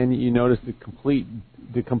Street. Again, you notice the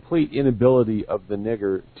complete inability of the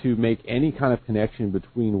nigger to make any kind of connection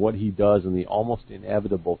between what he does and the almost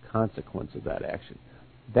inevitable consequence of that action.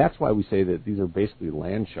 That's why we say that these are basically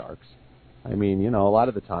land sharks. I mean, a lot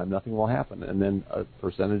of the time nothing will happen, and then a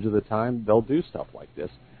percentage of the time they'll do stuff like this,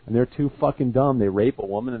 and they're too fucking dumb. They rape a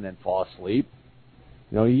woman and then fall asleep.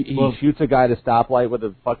 You know, he shoots a guy at a stoplight with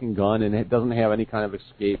a fucking gun and it doesn't have any kind of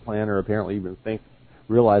escape plan or apparently even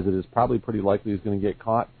realize that it's probably pretty likely he's going to get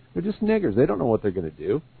caught. They're just niggers. They don't know what they're going to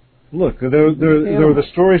do. Look, there were the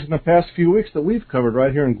stories in the past few weeks that we've covered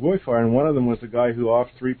right here in GoyFire, and one of them was the guy who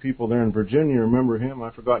offed 3 people there in Virginia. Remember him?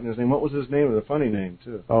 I've forgotten his name. What was his name? It was a funny name,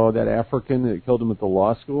 too. Oh, that African that killed him at the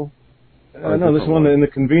law school? No, this one in the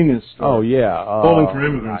convenience store. Oh, yeah. Bowling for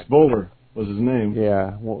Immigrants. Bowler was his name.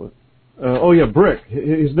 Yeah. Brick.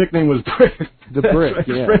 His nickname was Brick. The Brick, right.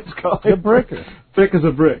 Yeah. His friends call him The Bricker. Thick as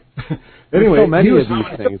a brick. Anyway, so many of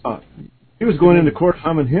these things. He was going into court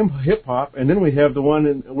humming hip-hop, and then we have the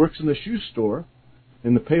one that works in the shoe store,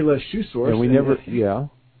 in the Payless shoe store. And we never, yeah.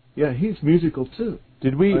 Yeah, he's musical, too.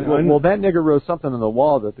 Did we, well, that nigger wrote something on the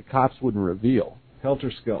wall that the cops wouldn't reveal.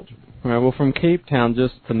 Helter Skelter. All right, well, from Cape Town,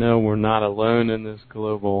 just to know we're not alone in this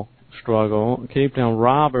global struggle, Cape Town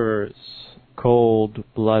robbers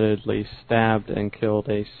cold-bloodedly stabbed and killed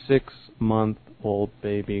a 6-month-old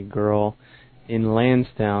baby girl in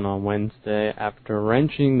Lansdowne on Wednesday after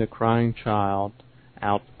wrenching the crying child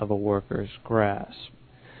out of a worker's grasp.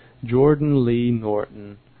 Jordan Lee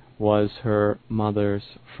Norton was her mother's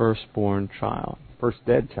firstborn child. First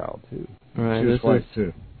dead child, too. Right, she was white,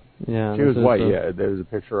 too. Yeah, she was white, yeah. There's a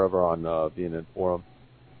picture of her on the Internet forum.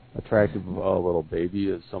 Attractive little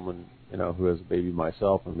baby. As someone, who has a baby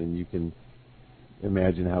myself, I mean, you can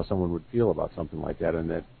imagine how someone would feel about something like that,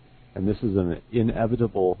 and this is an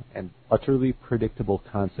inevitable and utterly predictable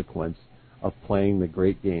consequence of playing the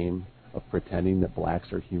great game of pretending that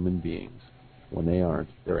blacks are human beings when they aren't.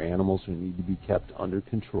 They're animals who need to be kept under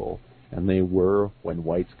control, and they were when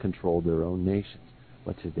whites controlled their own nations.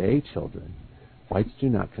 But today, children, whites do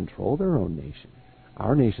not control their own nation.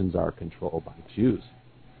 Our nations are controlled by Jews.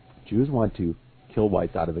 Jews want to kill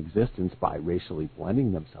whites out of existence by racially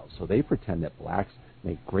blending themselves, so they pretend that blacks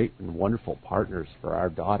make great and wonderful partners for our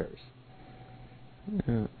daughters.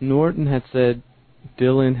 Norton had said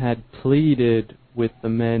Dylan had pleaded with the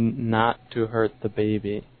men not to hurt the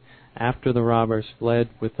baby. After the robbers fled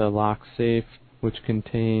with a locked safe which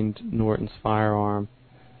contained Norton's firearm,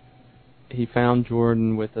 he found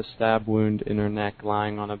Jordan with a stab wound in her neck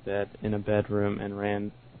lying on a bed in a bedroom and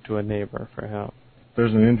ran to a neighbor for help.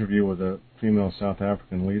 There's an interview with a female South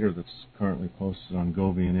African leader that's currently posted on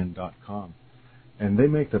govnn.com. And they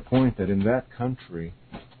make the point that in that country,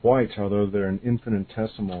 whites, although they're an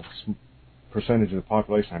infinitesimal percentage of the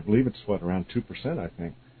population, I believe it's, around 2%, I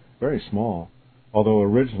think, very small. Although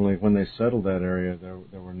originally, when they settled that area,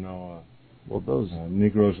 there were no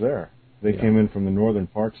Negroes there. They came in from the northern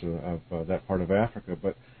parts of that part of Africa.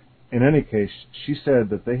 But in any case, she said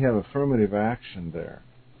that they have affirmative action there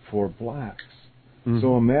for blacks. Mm-hmm.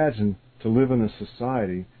 So imagine to live in a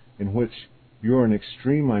society in which you're an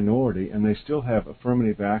extreme minority and they still have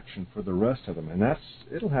affirmative action for the rest of them. And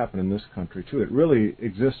it'll happen in this country, too. It really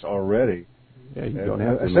exists already. Yeah, you don't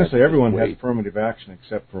have to essentially, everyone has affirmative action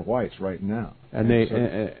except for whites right now. And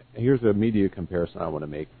here's a media comparison I want to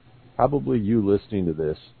make. Probably you listening to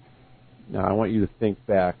this. Now, I want you to think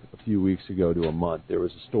back a few weeks ago to a month. There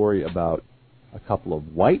was a story about a couple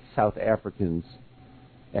of white South Africans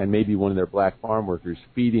and maybe one of their black farm workers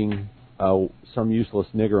feeding some useless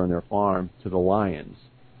nigger on their farm to the lions.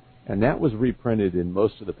 And that was reprinted in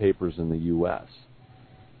most of the papers in the U.S.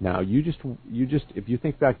 Now, you just, if you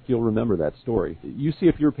think back, you'll remember that story. You see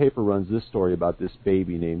if your paper runs this story about this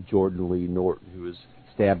baby named Jordan Lee Norton who was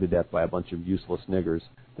stabbed to death by a bunch of useless niggers.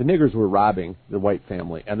 The niggers were robbing the white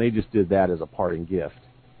family, and they just did that as a parting gift,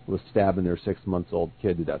 was stabbing their 6-month-old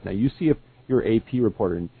kid to death. Now, you see if you're AP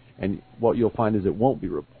reporter, and what you'll find is it won't be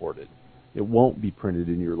reported. It won't be printed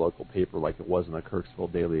in your local paper like it was in the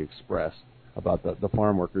Kirksville Daily Express about the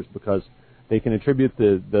farm workers, because they can attribute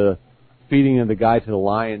the feeding of the guy to the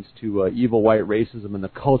lions to evil white racism and the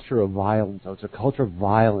culture of violence. So it's a culture of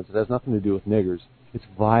violence. It has nothing to do with niggers. It's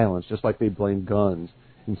violence, just like they blame guns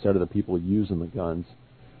instead of the people using the guns.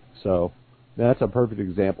 So that's a perfect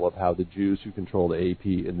example of how the Jews who control the AP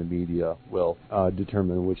in the media will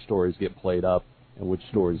determine which stories get played up and which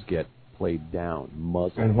stories get played down,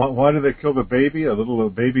 muzzled. And why did they kill the baby, a little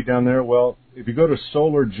baby down there? Well, if you go to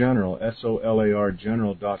Solar General, SOLAR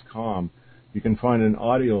General.com, you can find an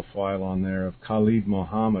audio file on there of Khalid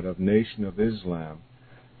Mohammed of Nation of Islam.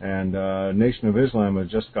 And Nation of Islam has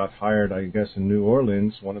just got hired, I guess, in New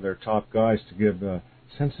Orleans, one of their top guys, to give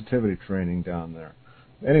sensitivity training down there.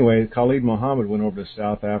 Anyway, Khalid Mohammed went over to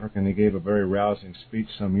South Africa and he gave a very rousing speech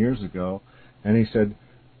some years ago. And he said,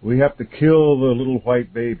 we have to kill the little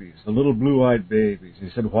white babies, the little blue-eyed babies. He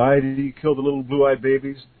said, why did he kill the little blue-eyed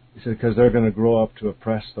babies? He said, because they're going to grow up to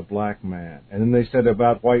oppress the black man. And then they said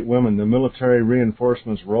about white women, the military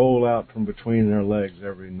reinforcements roll out from between their legs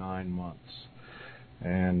every 9 months.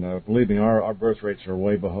 And believe me, our birth rates are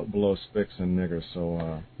way below Spics and niggers.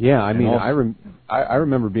 So yeah, I mean, I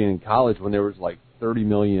remember being in college when there was like 30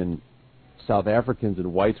 million South Africans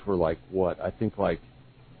and whites were like what? I think like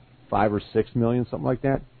 5 or 6 million, something like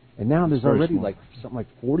that. And now there's already like something like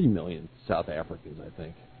 40 million South Africans, I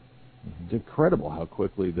think. Mm-hmm. It's incredible how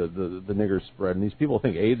quickly the niggers spread. And these people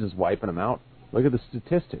think AIDS is wiping them out. Look at the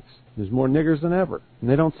statistics. There's more niggers than ever. And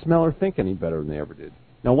they don't smell or think any better than they ever did.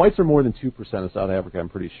 Now, whites are more than 2% of South Africa, I'm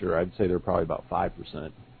pretty sure. I'd say they're probably about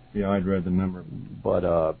 5%. Yeah, I'd read the number. But,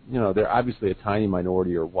 they're obviously a tiny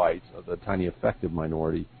minority are whites, a tiny effective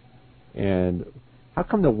minority. And how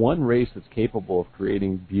come the one race that's capable of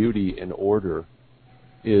creating beauty and order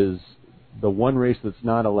is the one race that's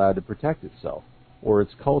not allowed to protect itself or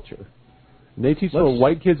its culture? And they teach little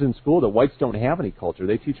white kids in school that whites don't have any culture.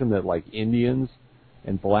 They teach them that, like, Indians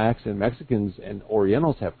and blacks and Mexicans and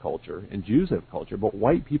Orientals have culture and Jews have culture, but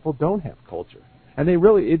white people don't have culture. And they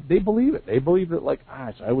believe it. They believe that, like,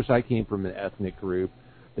 gosh, I wish I came from an ethnic group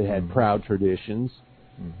that had proud traditions.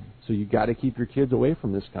 Mm-hmm. So you got to keep your kids away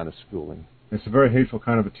from this kind of schooling. It's a very hateful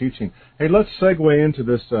kind of a teaching. Hey, let's segue into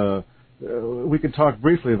this. We could talk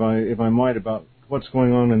briefly, if I might, about what's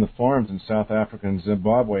going on in the farms in South Africa and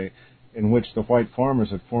Zimbabwe, in which the white farmers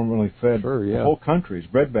had formerly fed the whole country's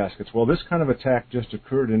bread baskets. Well, this kind of attack just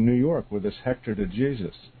occurred in New York with this Hector to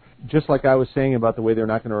Jesus. Just like I was saying about the way they're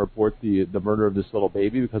not going to report the murder of this little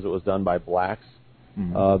baby because it was done by blacks,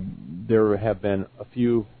 there have been a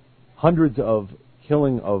few hundreds of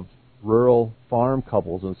killing of rural farm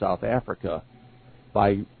couples in South Africa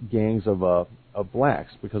by gangs of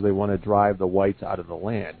blacks because they want to drive the whites out of the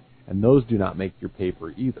land. And those do not make your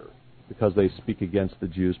paper either, because they speak against the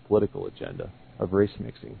Jews' political agenda of race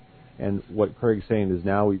mixing. And what Craig's saying is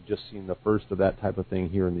now we've just seen the first of that type of thing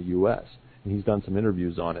here in the U.S., and he's done some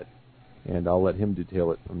interviews on it, and I'll let him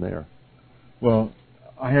detail it from there. Well,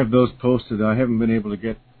 I have those posted. I haven't been able to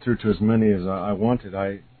get through to as many as I wanted.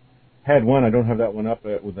 I had one. I don't have that one up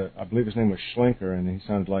with I believe his name was Schlenker, and he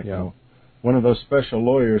sounded like one of those special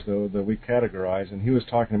lawyers that we categorize, and he was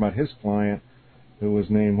talking about his client who was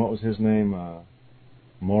named, what was his name?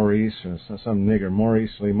 Maurice, or some nigger,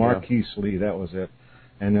 Maurice Lee, Marquise Lee, that was it.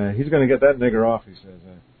 And he's going to get that nigger off, he says.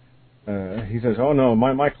 He says, oh no,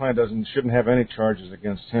 my client shouldn't have any charges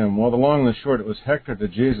against him. Well, the long and the short, it was Hector to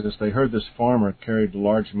Jesus. They heard this farmer carried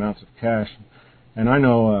large amounts of cash. And I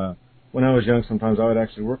know when I was young, sometimes I would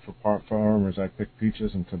actually work for farmers. I'd pick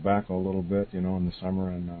peaches and tobacco a little bit, in the summer.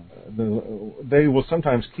 And they will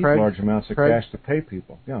sometimes keep large amounts of cash to pay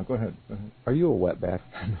people. Yeah, go ahead. Are you a wetback?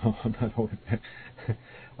 No, I'm not a wetback.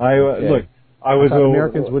 Look, I thought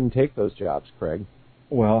Americans wouldn't take those jobs, Craig.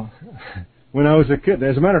 Well, when I was a kid,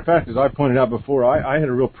 as a matter of fact, as I pointed out before, I had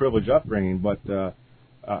a real privileged upbringing, but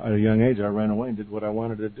at a young age, I ran away and did what I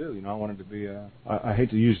wanted to do. I wanted to be I hate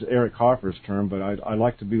to use Eric Hoffer's term, but I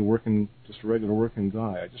like to be just a regular working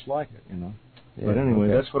guy. I just like it, Yeah, but anyway,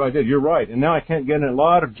 that's what I did. You're right. And now I can't get in a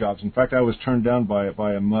lot of jobs. In fact, I was turned down by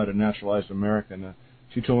a MUD, a naturalized American.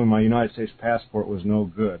 She told me my United States passport was no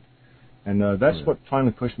good. And that's what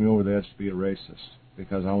finally pushed me over the edge to be a racist,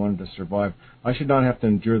 because I wanted to survive. I should not have to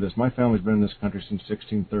endure this. My family's been in this country since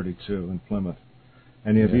 1632 in Plymouth.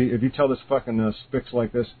 And if you tell this fucking spics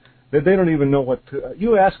like this, they don't even know what...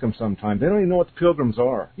 you ask them sometime. They don't even know what the Pilgrims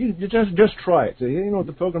are. You just try it. Say, you know what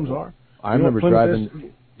the Pilgrims are? I remember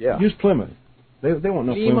driving... Yeah. Use Plymouth. They won't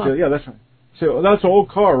know Plymouth. Yeah, that's right. So that's an old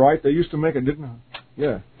car, right? They used to make it, didn't they?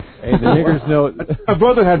 Yeah. Hey, the niggers know... My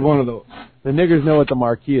brother had one of those. The niggers know what the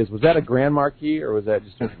Marquis is. Was that a Grand Marquis, or was that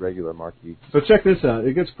just a regular Marquis? So check this out.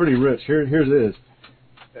 It gets pretty rich. Here's it is.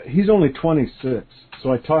 He's only 26,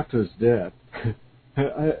 so I talked to his dad.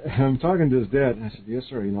 I'm talking to his dad, and I said, yes,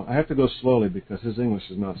 sir, I have to go slowly because his English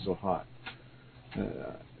is not so hot.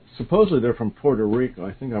 Supposedly they're from Puerto Rico.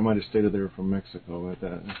 I think I might have stated they were from Mexico.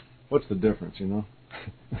 But what's the difference,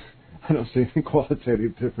 I don't see any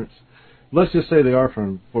qualitative difference. Let's just say they are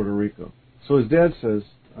from Puerto Rico. So his dad says,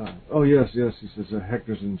 oh, yes, he says,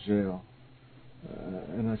 Hector's in jail.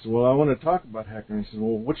 And I said, well, I want to talk about Hector. And he said,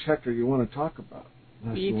 well, which Hector do you want to talk about?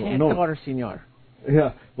 And I said, well, no. Senor.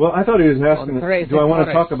 Yeah, well, I thought he was asking, do I want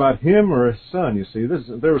to talk about him or his son, you see.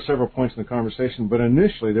 There were several points in the conversation, but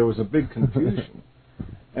initially there was a big confusion.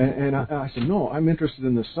 and I said, no, I'm interested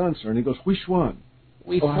in the son, sir. And he goes, which one?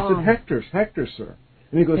 I said, Hector, sir.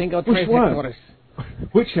 And he goes, which one?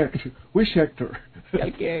 Which Hector? Which Hector?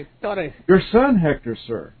 Your son, Hector,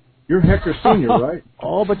 sir. You're Hector Sr., right?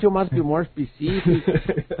 Oh, but you must be more specific.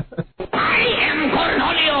 I am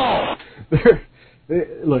Cornelio!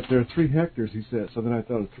 Look, there are 3 Hectors, he said. So then I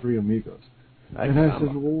thought of 3 amigos. I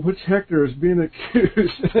said, well, which Hector is being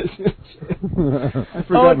accused? I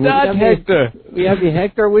forgot. Not Hector. We have the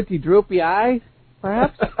Hector with the droopy eye,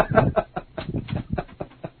 perhaps?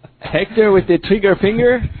 Hector with the trigger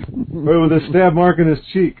finger? Or with a stab mark in his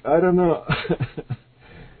cheek. I don't know.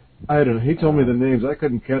 He told me the names. I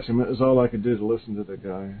couldn't catch him. It was all I could do to listen to the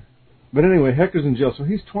guy. But anyway, Hector's in jail. So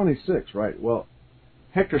he's 26, right? Well,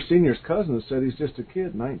 Hector Sr.'s cousin said he's just a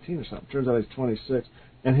kid, 19 or something. Turns out he's 26.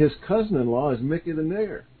 And his cousin-in-law is Mickey the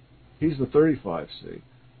Nigger. He's the 35, see.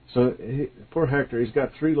 So poor Hector, he's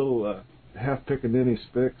got 3 little half Piccadilly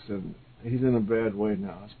spicks, and he's in a bad way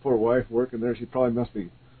now. His poor wife working there, she probably must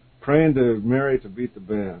be praying to Mary to beat the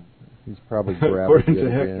band. He's probably grabbing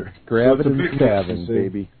to Hector. Grabbing and stabbing,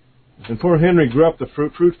 baby. And poor Henry grew up the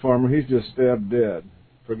fruit farmer. He's just stabbed dead.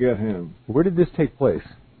 Forget him. Where did this take place?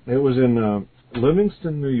 It was in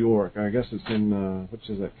Livingston, New York. I guess it's in, which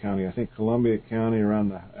is that county? I think Columbia County, around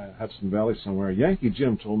the Hudson Valley somewhere. Yankee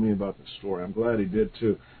Jim told me about the story. I'm glad he did,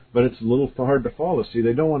 too. But it's a little hard to follow. See,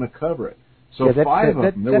 they don't want to cover it. So yeah, 5 of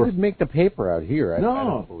them. That would make the paper out here, I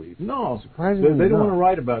don't believe. No, surprisingly they don't want to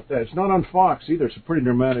write about that. It's not on Fox either. It's a pretty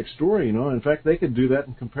dramatic story, you know. In fact, they could do that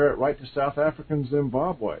and compare it right to South African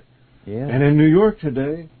Zimbabwe. Yeah. And in New York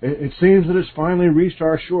today, it seems that it's finally reached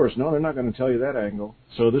our shores. No, they're not going to tell you that angle.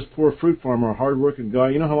 So this poor fruit farmer, a hard-working guy,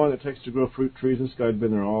 you know how long it takes to grow fruit trees? This guy's been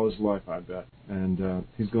there all his life, I bet. And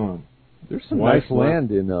he's gone. There's some nice land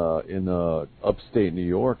in upstate New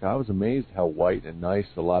York. I was amazed how white and nice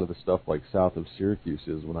a lot of the stuff like south of Syracuse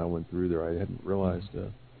is. When I went through there, I hadn't realized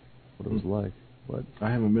what it was like. But I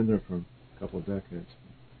haven't been there for a couple of decades.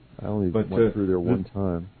 I only went through there one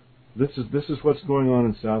time. This is what's going on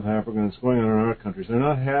in South Africa, and it's going on in our countries. They're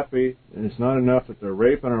not happy, and it's not enough that they're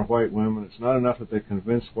raping our white women. It's not enough that they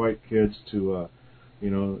convince white kids to,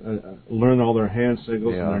 learn all their hand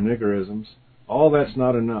signals and their niggerisms. All that's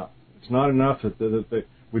not enough. It's not enough that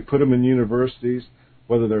we put them in universities,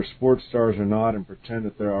 whether they're sports stars or not, and pretend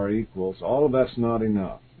that they're our equals. All of that's not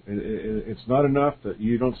enough. It's not enough that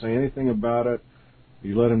you don't say anything about it.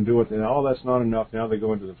 You let them do it, and all that's not enough. Now they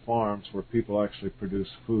go into the farms where people actually produce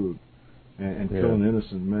food and kill an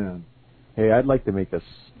innocent man. Hey, I'd like to make a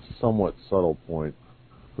somewhat subtle point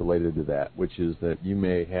related to that, which is that you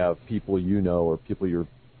may have people you know or people your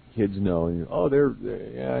kids know, and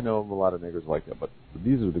I know a lot of niggers like that, but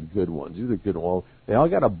these are the good ones. These are the good ones. They all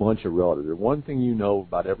got a bunch of relatives. The one thing you know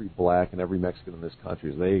about every black and every Mexican in this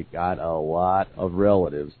country is they got a lot of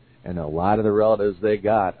relatives. And a lot of the relatives they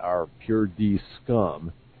got are pure D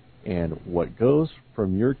scum. And what goes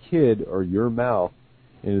from your kid or your mouth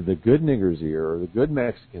into the good nigger's ear or the good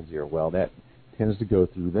Mexican's ear, well, that tends to go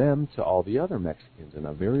through them to all the other Mexicans. And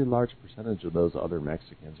a very large percentage of those other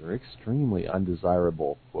Mexicans are extremely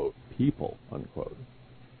undesirable, quote, people, unquote.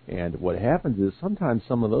 And what happens is sometimes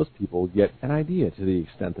some of those people get an idea to the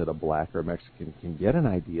extent that a black or a Mexican can get an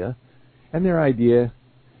idea. And their idea,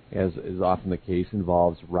 as is often the case,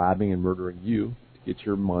 involves robbing and murdering you to get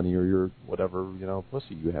your money or your whatever,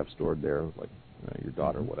 pussy you have stored there, like your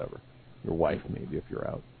daughter, whatever, your wife maybe if you're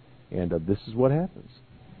out. And this is what happens.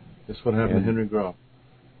 This is what happened to Henry Groff.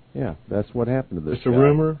 Yeah, that's what happened to this It's a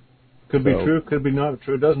rumor. Could be true, could be not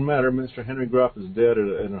true. It doesn't matter. Mr. Henry Groff is dead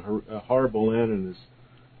in a horrible end, and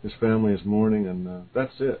his family is mourning, and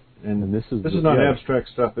that's it. And this is not abstract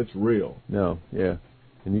stuff. It's real. No, yeah.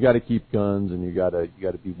 And you got to keep guns, and you got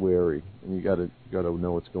to be wary, and you got to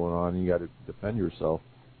know what's going on, and you got to defend yourself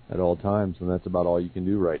at all times, and that's about all you can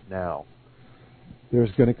do right now.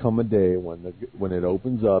 There's going to come a day when it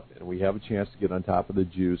opens up, and we have a chance to get on top of the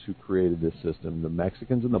Jews who created this system. The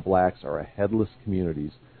Mexicans and the blacks are headless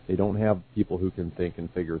communities. They don't have people who can think and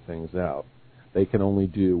figure things out. They can only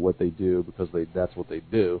do what they do because that's what they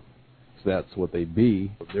do. That's what they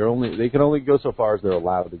be. They can only go so far as they're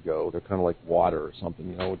allowed to go. They're kind of like water or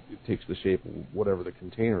something. It takes the shape of whatever the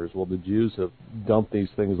container is. Well, the Jews have dumped these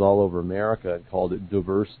things all over America and called it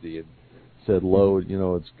diversity and said,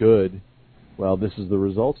 it's good. Well, this is the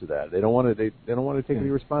result of that. They don't want to take any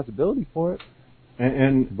responsibility for it.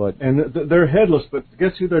 And they're headless, but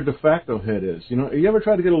guess who their de facto head is? You ever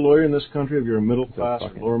try to get a lawyer in this country if you're a middle class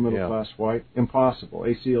or lower middle class white? Impossible.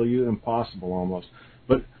 ACLU, impossible almost.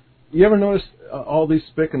 But you ever notice all these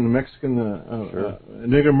spick and the Mexican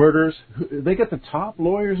nigger murderers? They get the top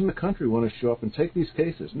lawyers in the country want to show up and take these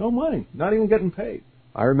cases. No money, not even getting paid.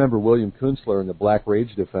 I remember William Kunstler in the Black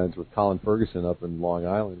Rage defense with Colin Ferguson up in Long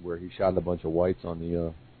Island, where he shot a bunch of whites on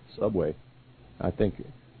the subway. I think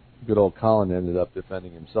good old Colin ended up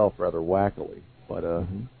defending himself rather wackily, but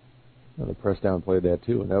the press downplayed that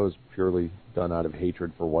too, and that was purely done out of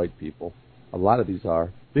hatred for white people. A lot of these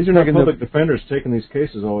are. These are not public defenders taking these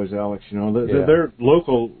cases always, Alex. You know, they're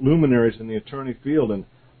local luminaries in the attorney field, and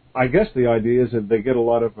I guess the idea is that they get a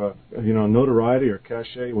lot of notoriety or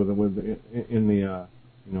cachet in the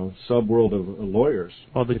subworld of lawyers.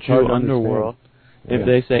 Well, the Jew underworld. If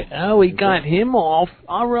they say, "Oh, we got him off.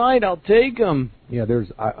 All right, I'll take him." Yeah,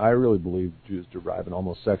 I really believe Jews derive an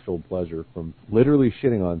almost sexual pleasure from literally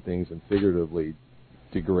shitting on things and figuratively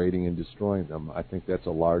degrading and destroying them. I think that's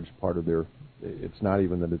a large part of their. It's not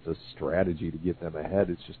even that it's a strategy to get them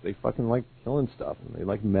ahead. It's just they fucking like killing stuff and they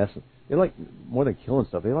like messing. They like more than killing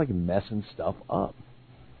stuff. They like messing stuff up.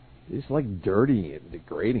 They just like dirtying it and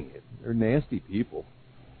degrading it. They're nasty people.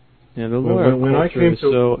 Yeah, the lawyer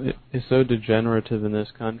culture is so degenerative in this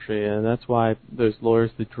country, and that's why those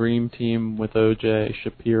lawyers, the Dream Team with O.J.,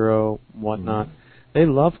 Shapiro, whatnot, they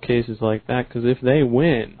love cases like that because if they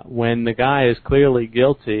win, when the guy is clearly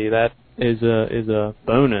guilty, that is a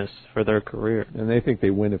bonus for their career. And they think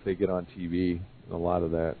they win if they get on TV, a lot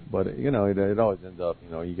of that. But, it always ends up,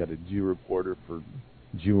 you got a Jew reporter for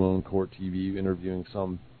Jew-owned court TV interviewing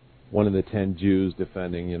one of the 10 Jews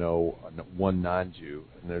defending, one non-Jew,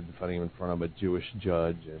 and they're defending him in front of a Jewish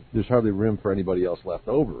judge. And there's hardly room for anybody else left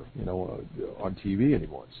over, on TV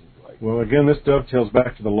anymore, it seems like. Well, again, this dovetails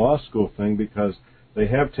back to the law school thing because they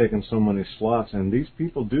have taken so many slots, and these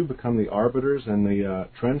people do become the arbiters and the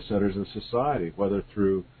trendsetters of society, whether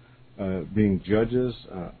through being judges,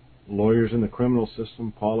 lawyers in the criminal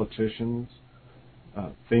system, politicians,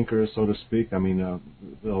 thinkers, so to speak. I mean,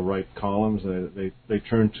 they'll write columns. They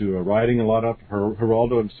turn to writing a lot up.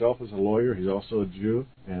 Geraldo himself is a lawyer. He's also a Jew.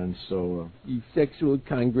 And so... the sexual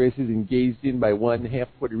congress is engaged in by one half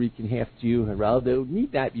Puerto Rican, half Jew. Geraldo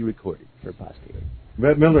need not be recorded for posterity.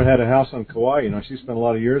 Bette Midler had a house on Kauai. She spent a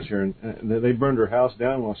lot of years here, and they burned her house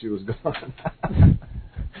down while she was gone.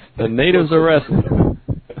 The natives arrested her.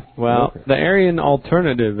 Well, the Aryan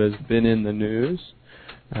Alternative has been in the news.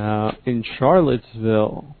 In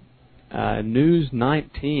Charlottesville, News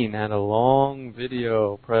 19 had a long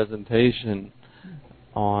video presentation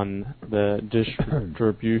on the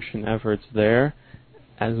distribution efforts there,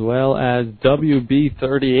 as well as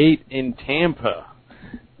WB38 in Tampa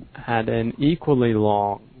had an equally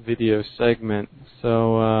long video segment.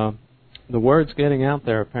 So the word's getting out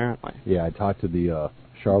there, apparently. Yeah, I talked to the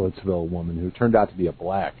Charlottesville woman who turned out to be a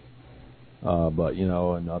black. But, in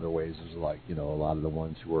other ways, there's a lot of the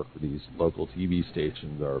ones who work for these local TV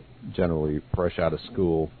stations are generally fresh out of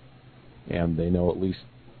school, and they know at least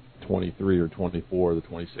 23 or 24 of the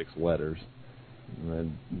 26 letters.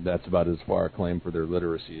 And that's about as far acclaimed for their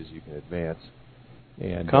literacy as you can advance.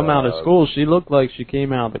 And come out of school, she looked like she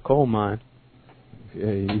came out of the coal mine.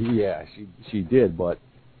 Yeah, she did, but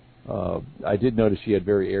I did notice she had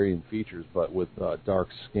very Aryan features, but with dark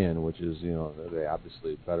skin, which is, they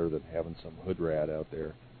obviously better than having some hood rat out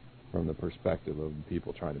there from the perspective of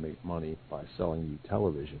people trying to make money by selling you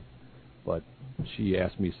television. But she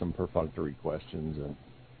asked me some perfunctory questions, and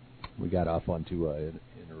we got off onto an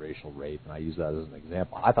interracial rape, and I used that as an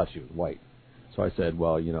example. I thought she was white. So I said,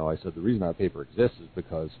 the reason our paper exists is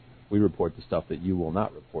because we report the stuff that you will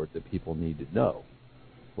not report that people need to know.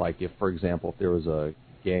 Like if, for example, if there was a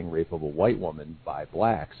gang rape of a white woman by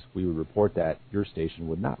blacks, we would report that. Your station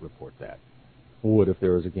would not report that. Would if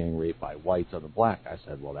there was a gang rape by whites on a black? I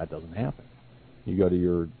said, well, that doesn't happen. You go to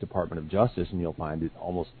your Department of Justice and you'll find it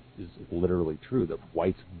almost is literally true that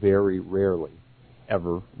whites very rarely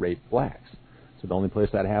ever rape blacks. So the only place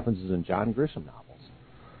that happens is in John Grisham novels.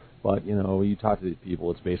 But, you talk to these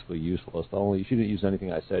people, it's basically useless. She didn't use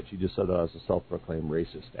anything I said. She just said I was a self-proclaimed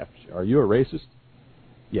racist. Are you a racist?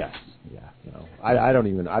 Yes. Yeah. I don't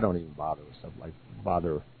even bother with stuff like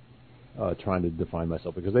trying to define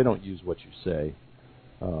myself because they don't use what you say.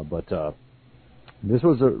 But this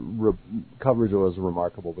was coverage was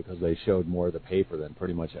remarkable because they showed more of the paper than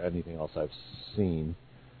pretty much anything else I've seen.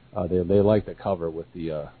 They like the cover with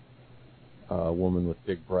the woman with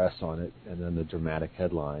big breasts on it, and then the dramatic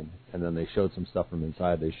headline, and then they showed some stuff from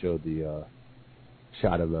inside. They showed the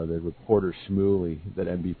shot of the reporter Shmuley that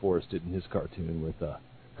M.B. Forrest did in his cartoon with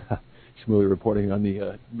Shmuley reporting on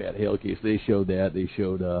the Matt Hale case. They showed that. They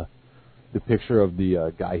showed the picture of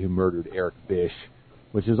the guy who murdered Eric Bish,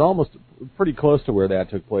 which is almost pretty close to where that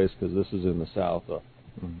took place because this is in the South.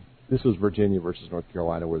 This was Virginia versus North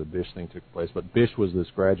Carolina where the Bish thing took place. But Bish was this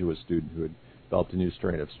graduate student who had developed a new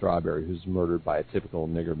strain of strawberry who's murdered by a typical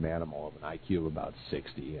nigger manimal of an IQ of about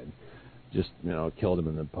 60 and just, killed him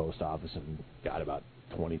in the post office and got about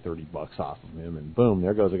 $20-30 off of him. And boom,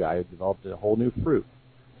 there goes a guy who developed a whole new fruit,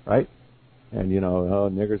 right? And,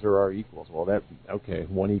 niggers are our equals. Well,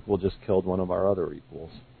 one equal just killed one of our other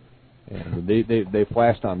equals. And they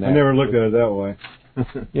flashed on that. I never looked at it that way.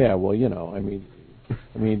 Yeah, well, I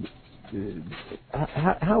mean,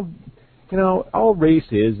 how all race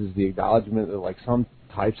is the acknowledgement that like some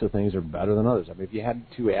types of things are better than others. I mean, if you had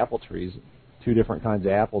two apple trees, two different kinds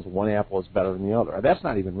of apples, one apple is better than the other. That's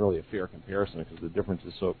not even really a fair comparison because the difference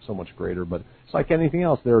is so much greater. But it's like anything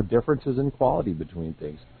else. There are differences in quality between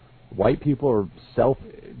things. White people are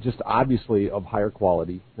just obviously of higher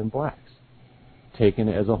quality than blacks, taken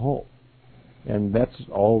as a whole. And that's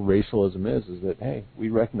all racialism is that, hey, we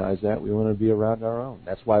recognize that. We want to be around our own.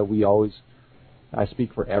 That's why I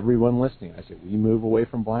speak for everyone listening. I say we move away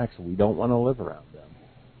from blacks and we don't want to live around them.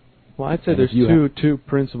 Well, I'd say there's two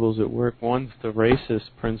principles at work. One's the racist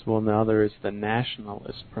principle, and the other is the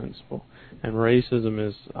nationalist principle. And racism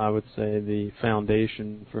is, I would say, the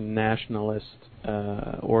foundation for nationalist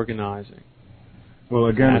organizing. Well,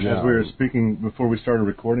 again, as we were speaking before we started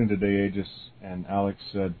recording today, Aegis and Alex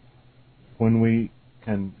said, when we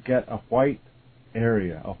can get a white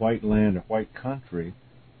area, a white land, a white country,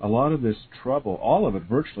 a lot of this trouble, all of it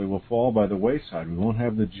virtually, will fall by the wayside. We won't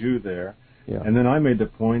have the Jew there. Yeah. And then I made the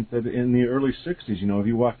point that in the early 60s, if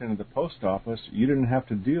you walked into the post office, you didn't have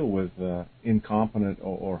to deal with incompetent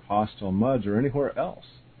or hostile muds or anywhere else,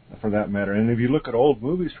 for that matter. And if you look at old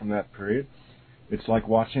movies from that period, it's like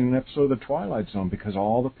watching an episode of The Twilight Zone because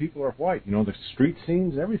all the people are white. The street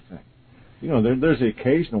scenes, everything. There's the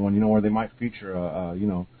occasional one, where they might feature,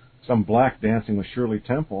 some black dancing with Shirley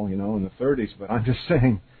Temple, in the 30s. But I'm just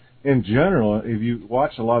saying, in general, if you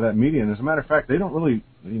watch a lot of that media, and as a matter of fact, they don't really,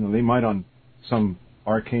 they might on some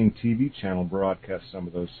arcane TV channel broadcast some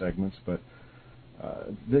of those segments, but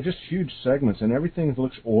they're just huge segments, and everything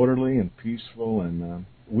looks orderly and peaceful, and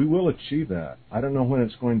we will achieve that. I don't know when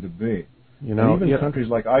it's going to be. Even countries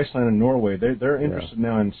like Iceland and Norway, they're interested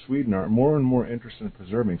now, and Sweden are more and more interested in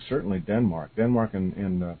preserving. Certainly Denmark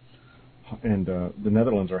and the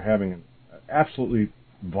Netherlands are having absolutely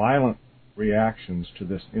violent reactions to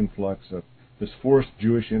this forced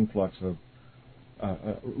Jewish influx of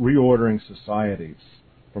reordering societies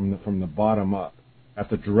from the bottom up at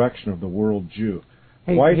the direction of the world Jew.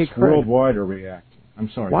 Whites worldwide are reacting. I'm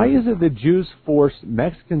sorry. Why is it that Jews force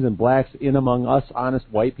Mexicans and blacks in among us honest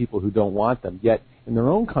white people who don't want them, yet in their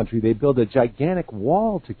own country they build a gigantic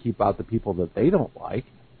wall to keep out the people that they don't like?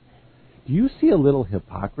 Do you see a little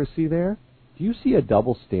hypocrisy there? Do you see a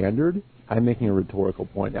double standard? I'm making a rhetorical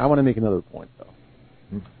point. I want to make another point,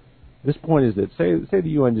 though. This point is that, say the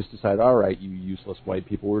UN just decided, all right, you useless white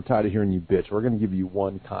people, we're tired of hearing you bitch. We're going to give you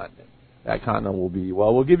one continent. That continent will be,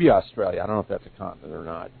 we'll give you Australia. I don't know if that's a continent or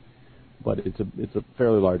not. But it's a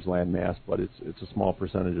fairly large landmass, but it's a small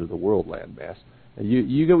percentage of the world landmass. And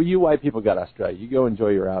you white people got Australia. You go enjoy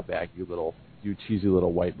your outback, you cheesy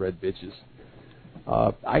little white bread bitches.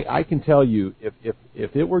 I can tell you,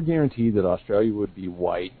 if it were guaranteed that Australia would be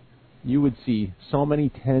white, you would see so many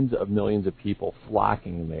tens of millions of people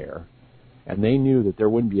flocking there, and they knew that there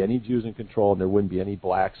wouldn't be any Jews in control and there wouldn't be any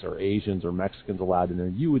blacks or Asians or Mexicans allowed in there.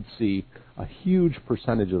 You would see a huge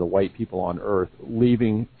percentage of the white people on Earth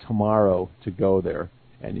leaving tomorrow to go there.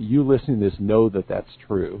 And you listening to this know that that's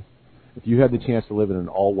true. If you had the chance to live in an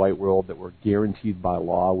all-white world that were guaranteed by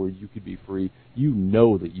law where you could be free, you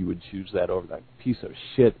know that you would choose that over that piece of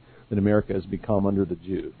shit that America has become under the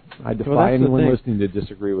Jews. I defy anyone listening to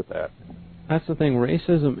disagree with that. That's the thing.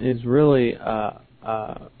 Racism is really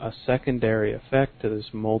a secondary effect to this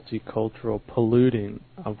multicultural polluting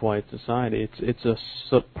of white society. It's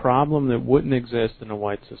a problem that wouldn't exist in a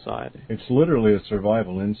white society. It's literally a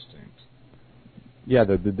survival instinct. Yeah,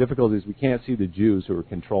 the difficulty is we can't see the Jews who are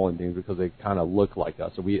controlling things because they kind of look like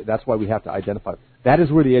us. So that's why we have to identify. That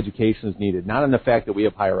is where the education is needed, not in the fact that we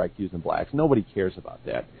have higher IQs than blacks. Nobody cares about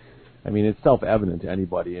that. I mean, it's self-evident to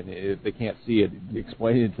anybody, and if they can't see it,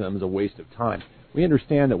 explaining it to them is a waste of time. We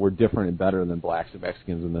understand that we're different and better than blacks and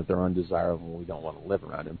Mexicans and that they're undesirable and we don't want to live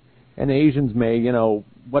around them. And Asians may,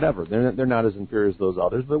 whatever. They're not as inferior as those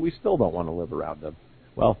others, but we still don't want to live around them.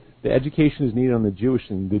 Well, the education is needed on the Jewish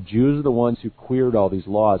thing. The Jews are the ones who queered all these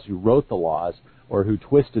laws, who wrote the laws, or who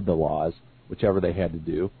twisted the laws, whichever they had to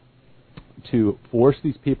do, to force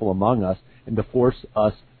these people among us and to force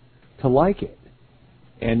us to like it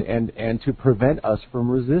and to prevent us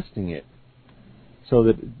from resisting it. So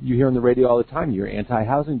that you hear on the radio all the time, you're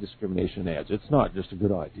anti-housing discrimination ads. It's not just a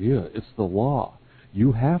good idea, it's the law.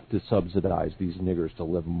 You have to subsidize these niggers to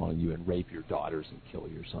live among you and rape your daughters and kill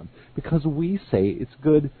your son. Because we say it's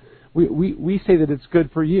good. We say that it's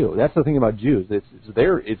good for you. That's the thing about Jews. It's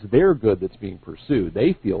their good that's being pursued.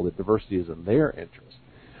 They feel that diversity is in their interest.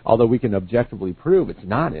 Although we can objectively prove it's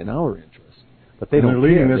not in our interest. But they're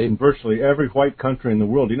leading this in virtually every white country in the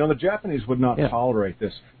world. You know, the Japanese would not tolerate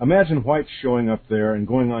this. Imagine whites showing up there and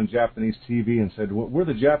going on Japanese TV and said, "We're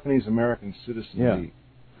the Japanese American Citizens League."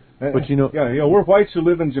 But you know, we're whites who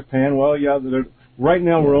live in Japan. Well, right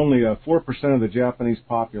now we're only 4% of the Japanese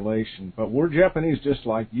population, but we're Japanese just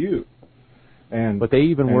like you. But they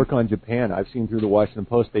even work on Japan. I've seen through the Washington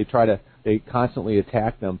Post. They constantly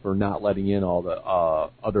attack them for not letting in all the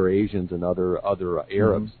other Asians and other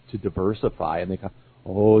Arabs to diversify, and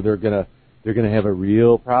they're gonna have a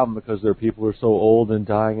real problem because their people are so old and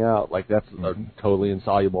dying out. Like that's a totally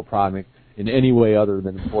insoluble problem in any way other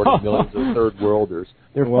than importing millions of third worlders.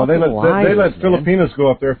 They let Filipinos go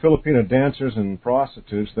up there, Filipino dancers and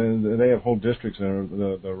prostitutes. They have whole districts there.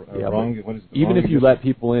 Even if you let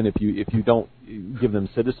people in, if you don't give them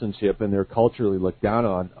citizenship and they're culturally looked down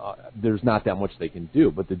on, there's not that much they can do.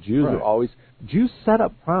 But the Jews are Jews set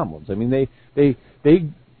up problems. I mean, they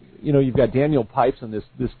you've got Daniel Pipes and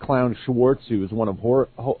this clown Schwartz, who is one of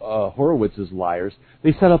Horowitz's liars.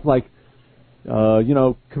 They set up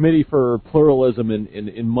Committee for Pluralism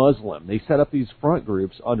in Muslim. They set up these front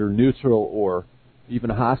groups under neutral or even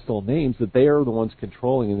hostile names that they are the ones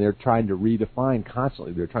controlling, and they're trying to redefine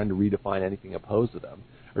constantly. They're trying to redefine anything opposed to them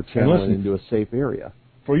or channel it into a safe area.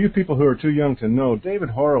 For you people who are too young to know,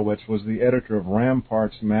 David Horowitz was the editor of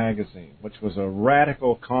Ramparts magazine, which was a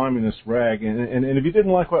radical communist rag. And if you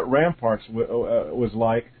didn't like what Ramparts was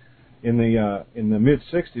like in the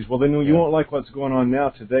mid-'60s, well, then you won't like what's going on now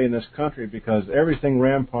today in this country, because everything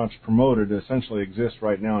Ramparts promoted essentially exists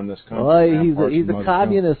right now in this country. Oh, he's a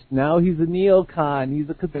communist. Now he's a neocon. He's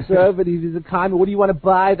a conservative. He's a communist. What do you want to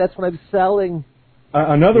buy? That's what I'm selling.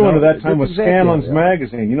 Another one at that time was Scanlon's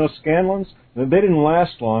magazine. You know Scanlon's? They didn't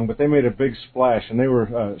last long, but they made a big splash, and they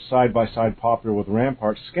were side-by-side popular with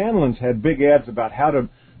Ramparts. Scanlon's had big ads about how to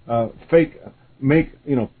print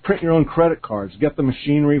your own credit cards, get the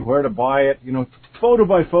machinery, where to buy it,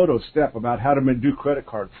 photo-by-photo step about how to do credit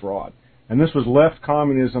card fraud. And this was left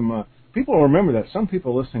communism. People remember that. Some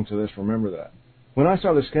people listening to this remember that. When I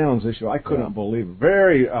saw the Scanlon's issue, I couldn't believe it.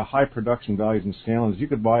 Very high production values in Scanlon's. You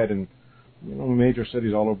could buy it in major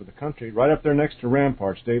cities all over the country, right up there next to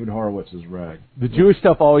Ramparts, David Horowitz's rag. The Jewish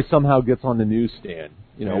stuff always somehow gets on the newsstand,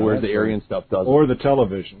 whereas the Aryan stuff doesn't. Or the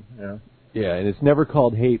television. Yeah, and it's never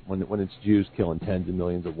called hate when it's Jews killing tens of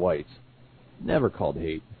millions of whites. Never called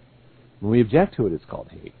hate. When we object to it, it's called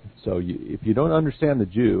hate. So if you don't understand the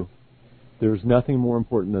Jew, there's nothing more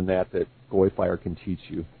important than that GoyFire can teach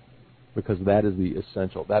you, because that is the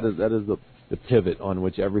essential. That is the pivot on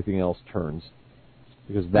which everything else turns.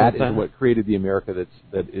 Because that is what created the America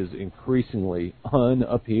that is increasingly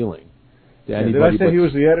unappealing to anybody. Did I say he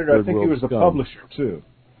was the editor? I think he was the publisher, too,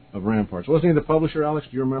 of Ramparts. Wasn't he the publisher, Alex?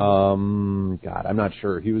 Do you remember? God, I'm not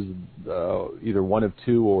sure. He was either one of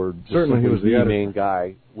two or just certainly he was the main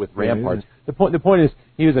guy with Ramparts. The point is,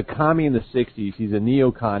 he was a commie in the 60s. He's a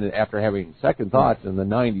neocon after having second thoughts in the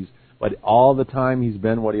 90s. But all the time he's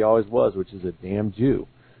been what he always was, which is a damn Jew.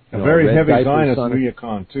 A very heavy Zionist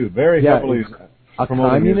neocon, too. Very heavily... A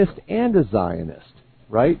communist and a Zionist,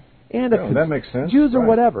 right? And that makes sense. Jews or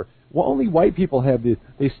whatever. Well, only white people have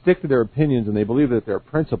they stick to their opinions and they believe that they're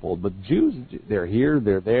principled. But Jews, they're here,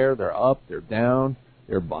 they're there, they're up, they're down,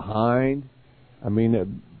 they're behind. I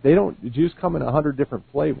mean, Jews come in 100 different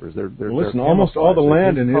flavors. Listen, almost all the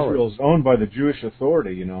land in Israel is owned by the Jewish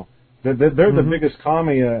Authority. They're the biggest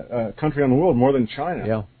commie country in the world, more than China.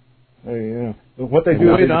 Yeah. What they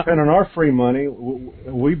do is they depend on our free money.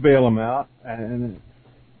 We bail them out, and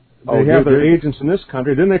they have their agents in this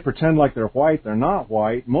country. Then they pretend like they're white. They're not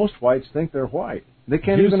white. Most whites think they're white. They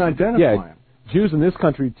can't even identify them. Jews in this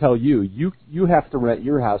country tell you have to rent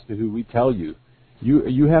your house to who we tell you.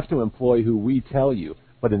 You have to employ who we tell you.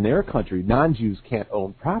 But in their country, non-Jews can't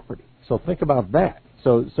own property. So think about that.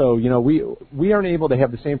 So we aren't able to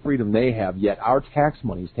have the same freedom they have, yet our tax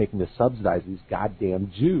money is taken to subsidize these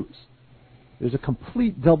goddamn Jews. There's a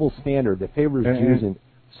complete double standard that favors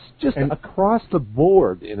Jews across the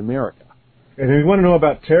board in America. And if you want to know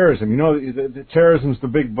about terrorism, the terrorism's the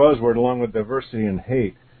big buzzword along with diversity and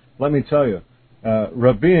hate. Let me tell you,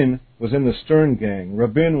 Rabin was in the Stern gang.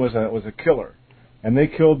 Rabin was a killer, and they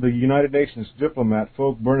killed the United Nations diplomat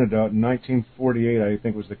Folk Bernadotte in 1948. I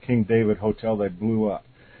think it was the King David Hotel they blew up.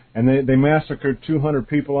 And they massacred 200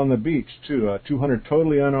 people on the beach, too, 200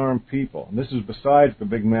 totally unarmed people. And this is besides the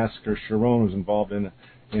big massacre Sharon was involved in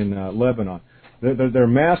Lebanon. They're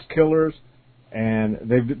mass killers, and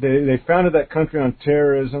they founded that country on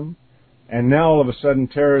terrorism, And now all of a sudden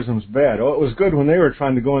terrorism's bad. Oh, it was good when they were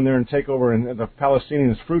trying to go in there and take over the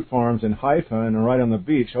Palestinians' fruit farms in Haifa and right on the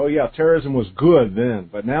beach. Oh yeah, terrorism was good then.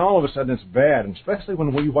 But now all of a sudden it's bad, and especially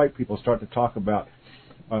when we white people start to talk about,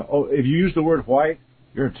 if you use the word white,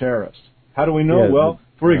 you're a terrorist. How do we know? Well,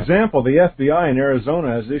 for example, the FBI in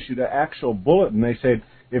Arizona has issued an actual bulletin. They say,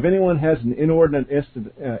 if anyone has an inordinate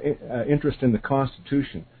interest in the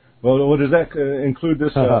Constitution, well, does that include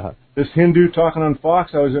this Hindu talking on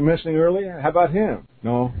Fox I was mentioning earlier? How about him?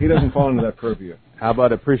 No, he doesn't fall into that purview. How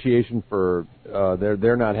about appreciation for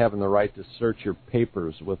they're not having the right to search your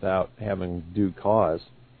papers without having due cause?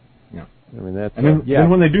 Yeah, I mean that's. And then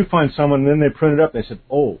when they do find someone, then they print it up. They said,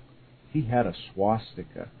 "Oh, he had a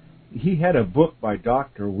swastika. He had a book by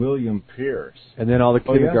Dr. William Pierce." And then all the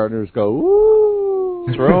kindergartners go,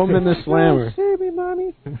 "Ooh, throw him in the slammer." Save me,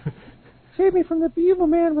 mommy. Save me from the evil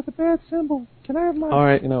man with the bad symbol. Can I have my... All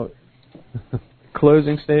right.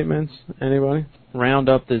 Closing statements, anybody? Round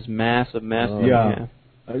up this massive mess. Yeah.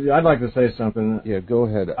 I'd like to say something. Yeah, go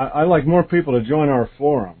ahead. I'd like more people to join our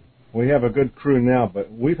forum. We have a good crew now, but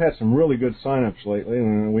we've had some really good sign-ups lately,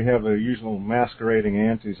 and we have the usual masquerading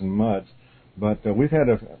aunties and muds, but we've had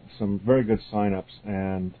some very good sign-ups,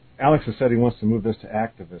 and Alex has said he wants to move this to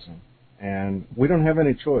activism. And we don't have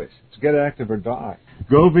any choice. It's get active or die.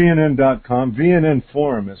 GoVNN.com. VNN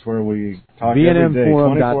Forum is where we talk every day,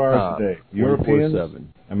 24 hours a day. Europeans,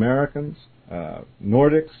 Americans,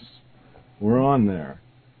 Nordics, we're on there.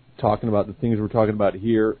 Talking about the things we're talking about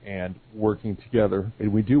here and working together.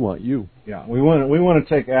 And we do want you. Yeah, we want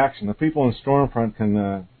to take action. The people in Stormfront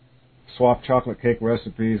can swap chocolate cake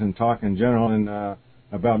recipes and talk in general and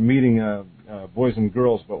about meeting boys and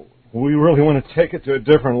girls, but we really want to take it to a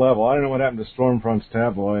different level. I don't know what happened to Stormfront's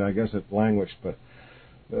tabloid. I guess it languished, but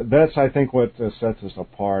that's, I think, what sets us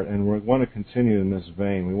apart, and we want to continue in this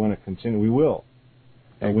vein. We want to continue. We will.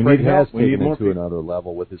 And Craig has taken it to another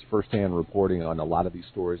level with his first-hand reporting on a lot of these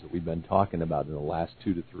stories that we've been talking about in the last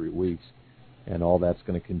 2 to 3 weeks, and all that's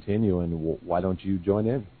going to continue, and why don't you join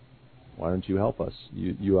in? Why don't you help us,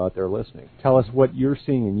 you out there listening? Tell us what you're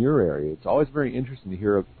seeing in your area. It's always very interesting to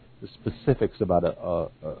hear the specifics about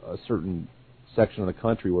a certain section of the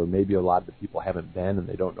country where maybe a lot of the people haven't been and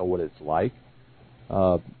they don't know what it's like.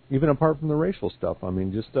 Even apart from the racial stuff, I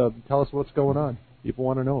mean, just tell us what's going on. People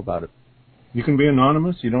want to know about it. You can be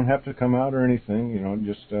anonymous. You don't have to come out or anything.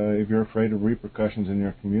 Just if you're afraid of repercussions in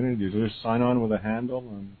your community, you just sign on with a handle.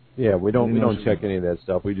 And we don't check any of that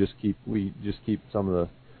stuff. We just keep some of the.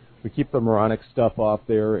 We keep the moronic stuff off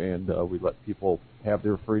there, and we let people have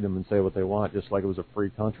their freedom and say what they want, just like it was a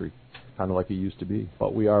free country, kind of like it used to be.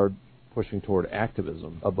 But we are pushing toward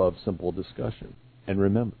activism above simple discussion. And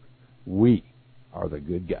remember, we are the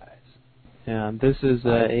good guys. Yeah, this is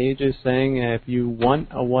Aegis saying if you want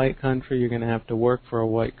a white country, you're going to have to work for a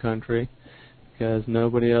white country because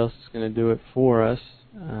nobody else is going to do it for us.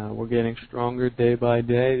 We're getting stronger day by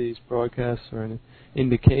day. These broadcasts are an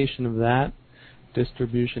indication of that.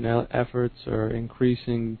 Distribution efforts are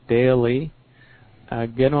increasing daily.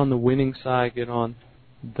 Get on the winning side, get on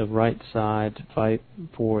the right side, fight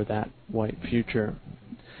for that white future.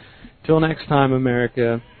 Till next time,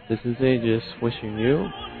 America, this is Aegis wishing you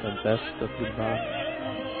the best of goodbye.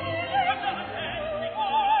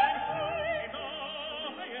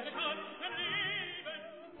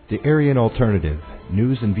 The Aryan Alternative,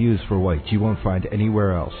 news and views for whites you won't find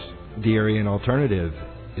anywhere else. The Aryan Alternative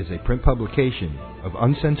is a print publication of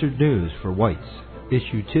uncensored news for whites.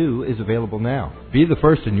 Issue 2 is available now. Be the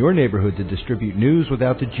first in your neighborhood to distribute news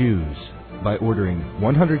without the Jews by ordering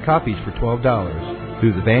 100 copies for $12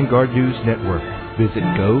 through the Vanguard News Network. Visit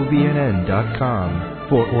GoVNN.com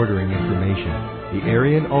for ordering information. The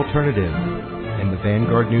Aryan Alternative and the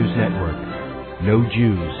Vanguard News Network. No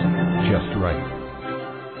Jews, just right.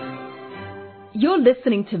 You're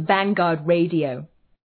listening to Vanguard Radio.